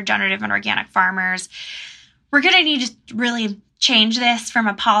support regenerative and organic farmers. We're going to need to really change this from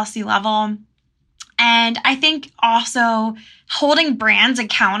a policy level. And I think also holding brands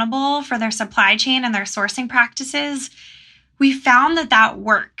accountable for their supply chain and their sourcing practices. We found that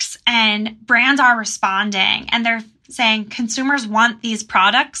works, and brands are responding, and they're saying consumers want these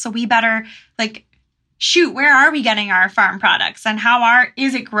products, so we better where are we getting our farm products and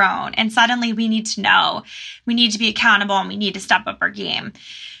is it grown? And suddenly we need to know, we need to be accountable, and we need to step up our game.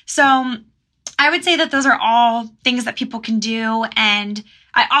 So I would say that those are all things that people can do. And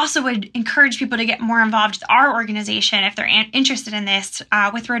I also would encourage people to get more involved with our organization if they're interested in this.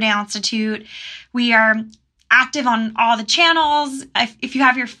 With Rodale Institute, we are active on all the channels. If you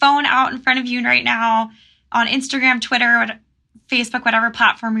have your phone out in front of you right now, on Instagram, Twitter, Facebook, whatever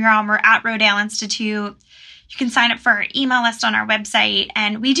platform you're on, we're at Rodale Institute. You can sign up for our email list on our website.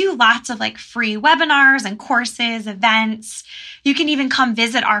 And we do lots of free webinars and courses, events. You can even come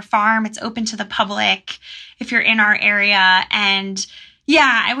visit our farm. It's open to the public if you're in our area. And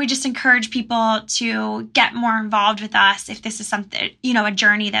yeah, I would just encourage people to get more involved with us if this is something, a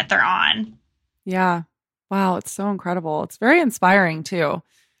journey that they're on. Yeah. Wow. It's so incredible. It's very inspiring too.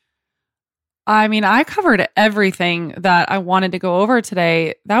 I mean, I covered everything that I wanted to go over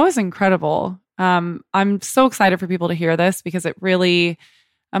today. That was incredible. I'm so excited for people to hear this because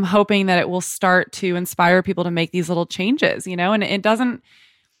I'm hoping that it will start to inspire people to make these little changes, and it doesn't,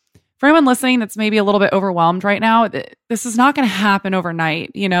 for anyone listening that's maybe a little bit overwhelmed right now, this is not going to happen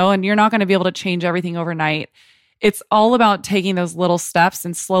overnight, and you're not going to be able to change everything overnight. It's all about taking those little steps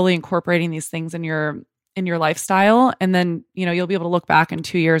and slowly incorporating these things in your lifestyle. And then, you'll be able to look back in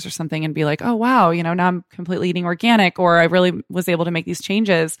 2 years or something and be like, oh, wow, now I'm completely eating organic, or I really was able to make these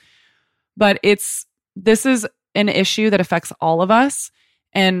changes. But this is an issue that affects all of us.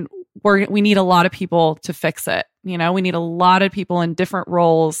 And we need a lot of people to fix it. We need a lot of people in different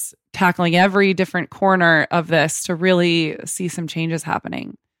roles tackling every different corner of this to really see some changes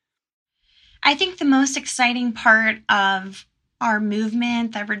happening. I think the most exciting part of our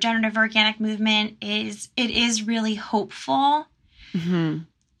movement, the regenerative organic movement, is it is really hopeful. Mm-hmm.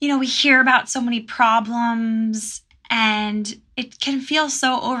 We hear about so many problems and it can feel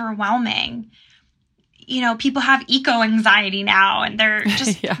so overwhelming. People have eco-anxiety now, and they're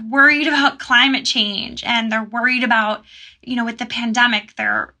just worried about climate change, and they're worried about, with the pandemic,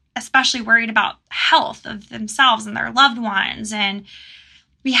 they're especially worried about health of themselves and their loved ones. And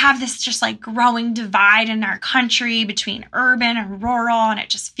we have this just growing divide in our country between urban and rural, and it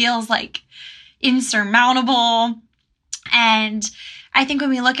just feels insurmountable. And I think when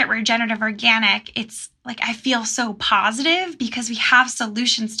we look at regenerative organic, it's I feel so positive because we have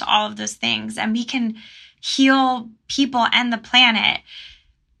solutions to all of those things, and we can heal people and the planet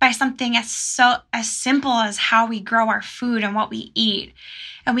by something as simple as how we grow our food and what we eat.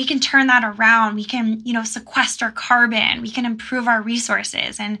 And we can turn that around. We can, sequester carbon. We can improve our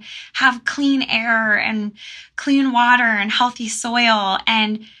resources and have clean air and clean water and healthy soil.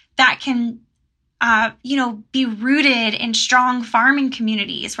 And that can, be rooted in strong farming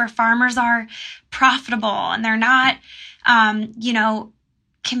communities where farmers are profitable and they're not,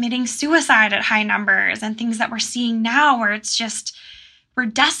 committing suicide at high numbers and things that we're seeing now where it's just, we're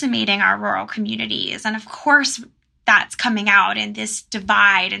decimating our rural communities. And of course, that's coming out in this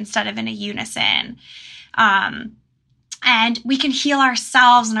divide instead of in a unison. And we can heal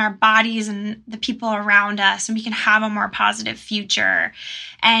ourselves and our bodies and the people around us, and we can have a more positive future.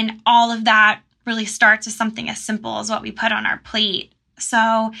 And all of that really starts with something as simple as what we put on our plate.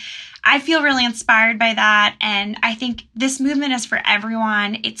 So I feel really inspired by that. And I think this movement is for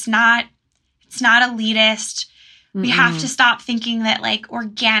everyone. It's not elitist. We have to stop thinking that like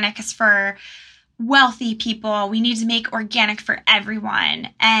organic is for wealthy people. We need to make organic for everyone.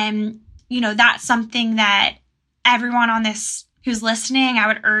 And, that's something that everyone on this who's listening, I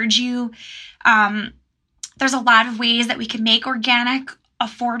would urge you. There's a lot of ways that we can make organic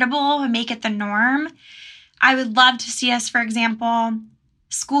affordable and make it the norm. I would love to see us, for example,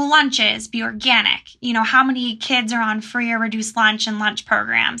 school lunches be organic. How many kids are on free or reduced lunch and lunch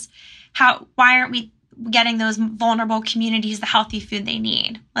programs? Why aren't we getting those vulnerable communities the healthy food they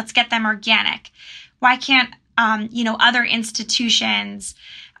need? Let's get them organic. Why can't, other institutions,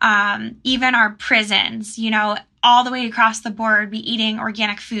 even our prisons, all the way across the board be eating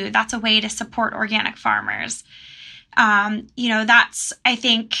organic food? That's a way to support organic farmers. I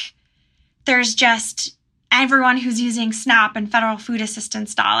think there's just everyone who's using SNAP and federal food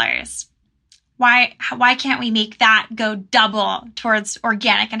assistance dollars. Why can't we make that go double towards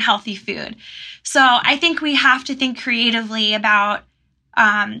organic and healthy food? So I think we have to think creatively about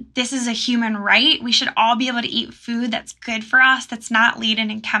this is a human right. We should all be able to eat food that's good for us, that's not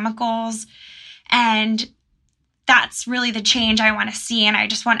laden in chemicals. And that's really the change I want to see. And I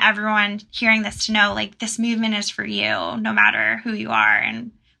just want everyone hearing this to know, like, this movement is for you, no matter who you are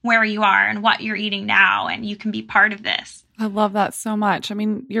and where you are and what you're eating now. And you can be part of this. I love that so much. I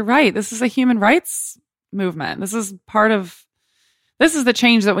mean, you're right. This is a human rights movement. This is the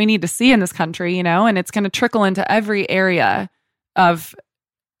change that we need to see in this country, and it's going to trickle into every area of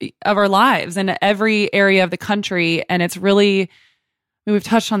our lives and every area of the country. And it's really, we've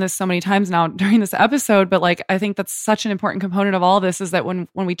touched on this so many times now during this episode, but like, I think that's such an important component of all of this is that when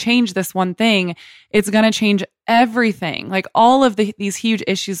we change this one thing, it's going to change everything, like all of these huge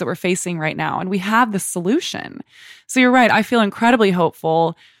issues that we're facing right now. And we have the solution. So you're right. I feel incredibly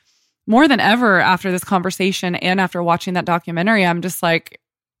hopeful more than ever after this conversation and after watching that documentary. I'm just like,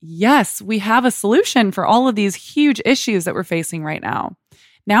 yes, we have a solution for all of these huge issues that we're facing right now.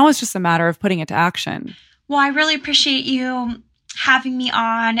 Now it's just a matter of putting it to action. Well, I really appreciate you having me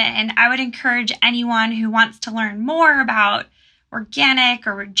on. And I would encourage anyone who wants to learn more about organic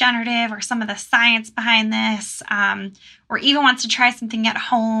or regenerative or some of the science behind this, or even wants to try something at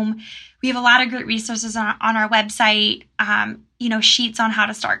home. We have a lot of great resources on our website, sheets on how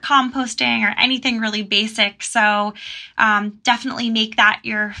to start composting or anything really basic. So definitely make that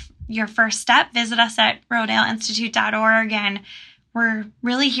your first step. Visit us at rodaleinstitute.org. And we're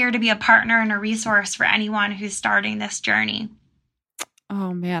really here to be a partner and a resource for anyone who's starting this journey.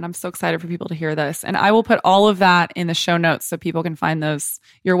 Oh man, I'm so excited for people to hear this. And I will put all of that in the show notes so people can find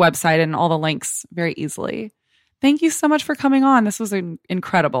your website and all the links very easily. Thank you so much for coming on. This was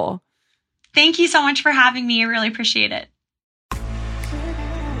incredible. Thank you so much for having me. I really appreciate it.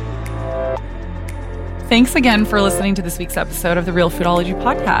 Thanks again for listening to this week's episode of the Real Foodology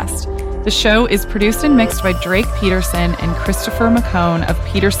Podcast. The show is produced and mixed by Drake Peterson and Christopher McCone of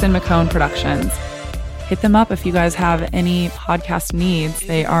Peterson McCone Productions. Hit them up if you guys have any podcast needs.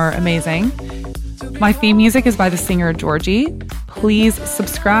 They are amazing. My theme music is by the singer Georgie. Please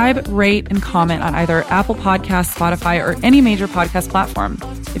subscribe, rate, and comment on either Apple Podcasts, Spotify, or any major podcast platform.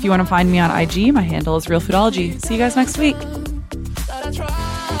 If you want to find me on IG, my handle is Real Foodology. See you guys next week.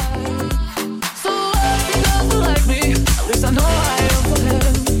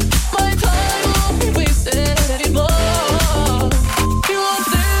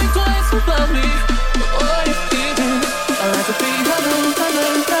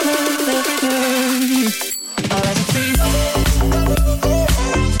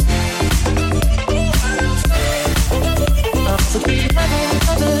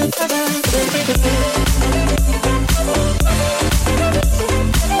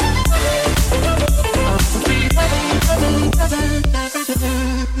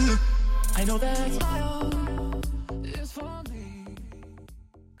 I know that's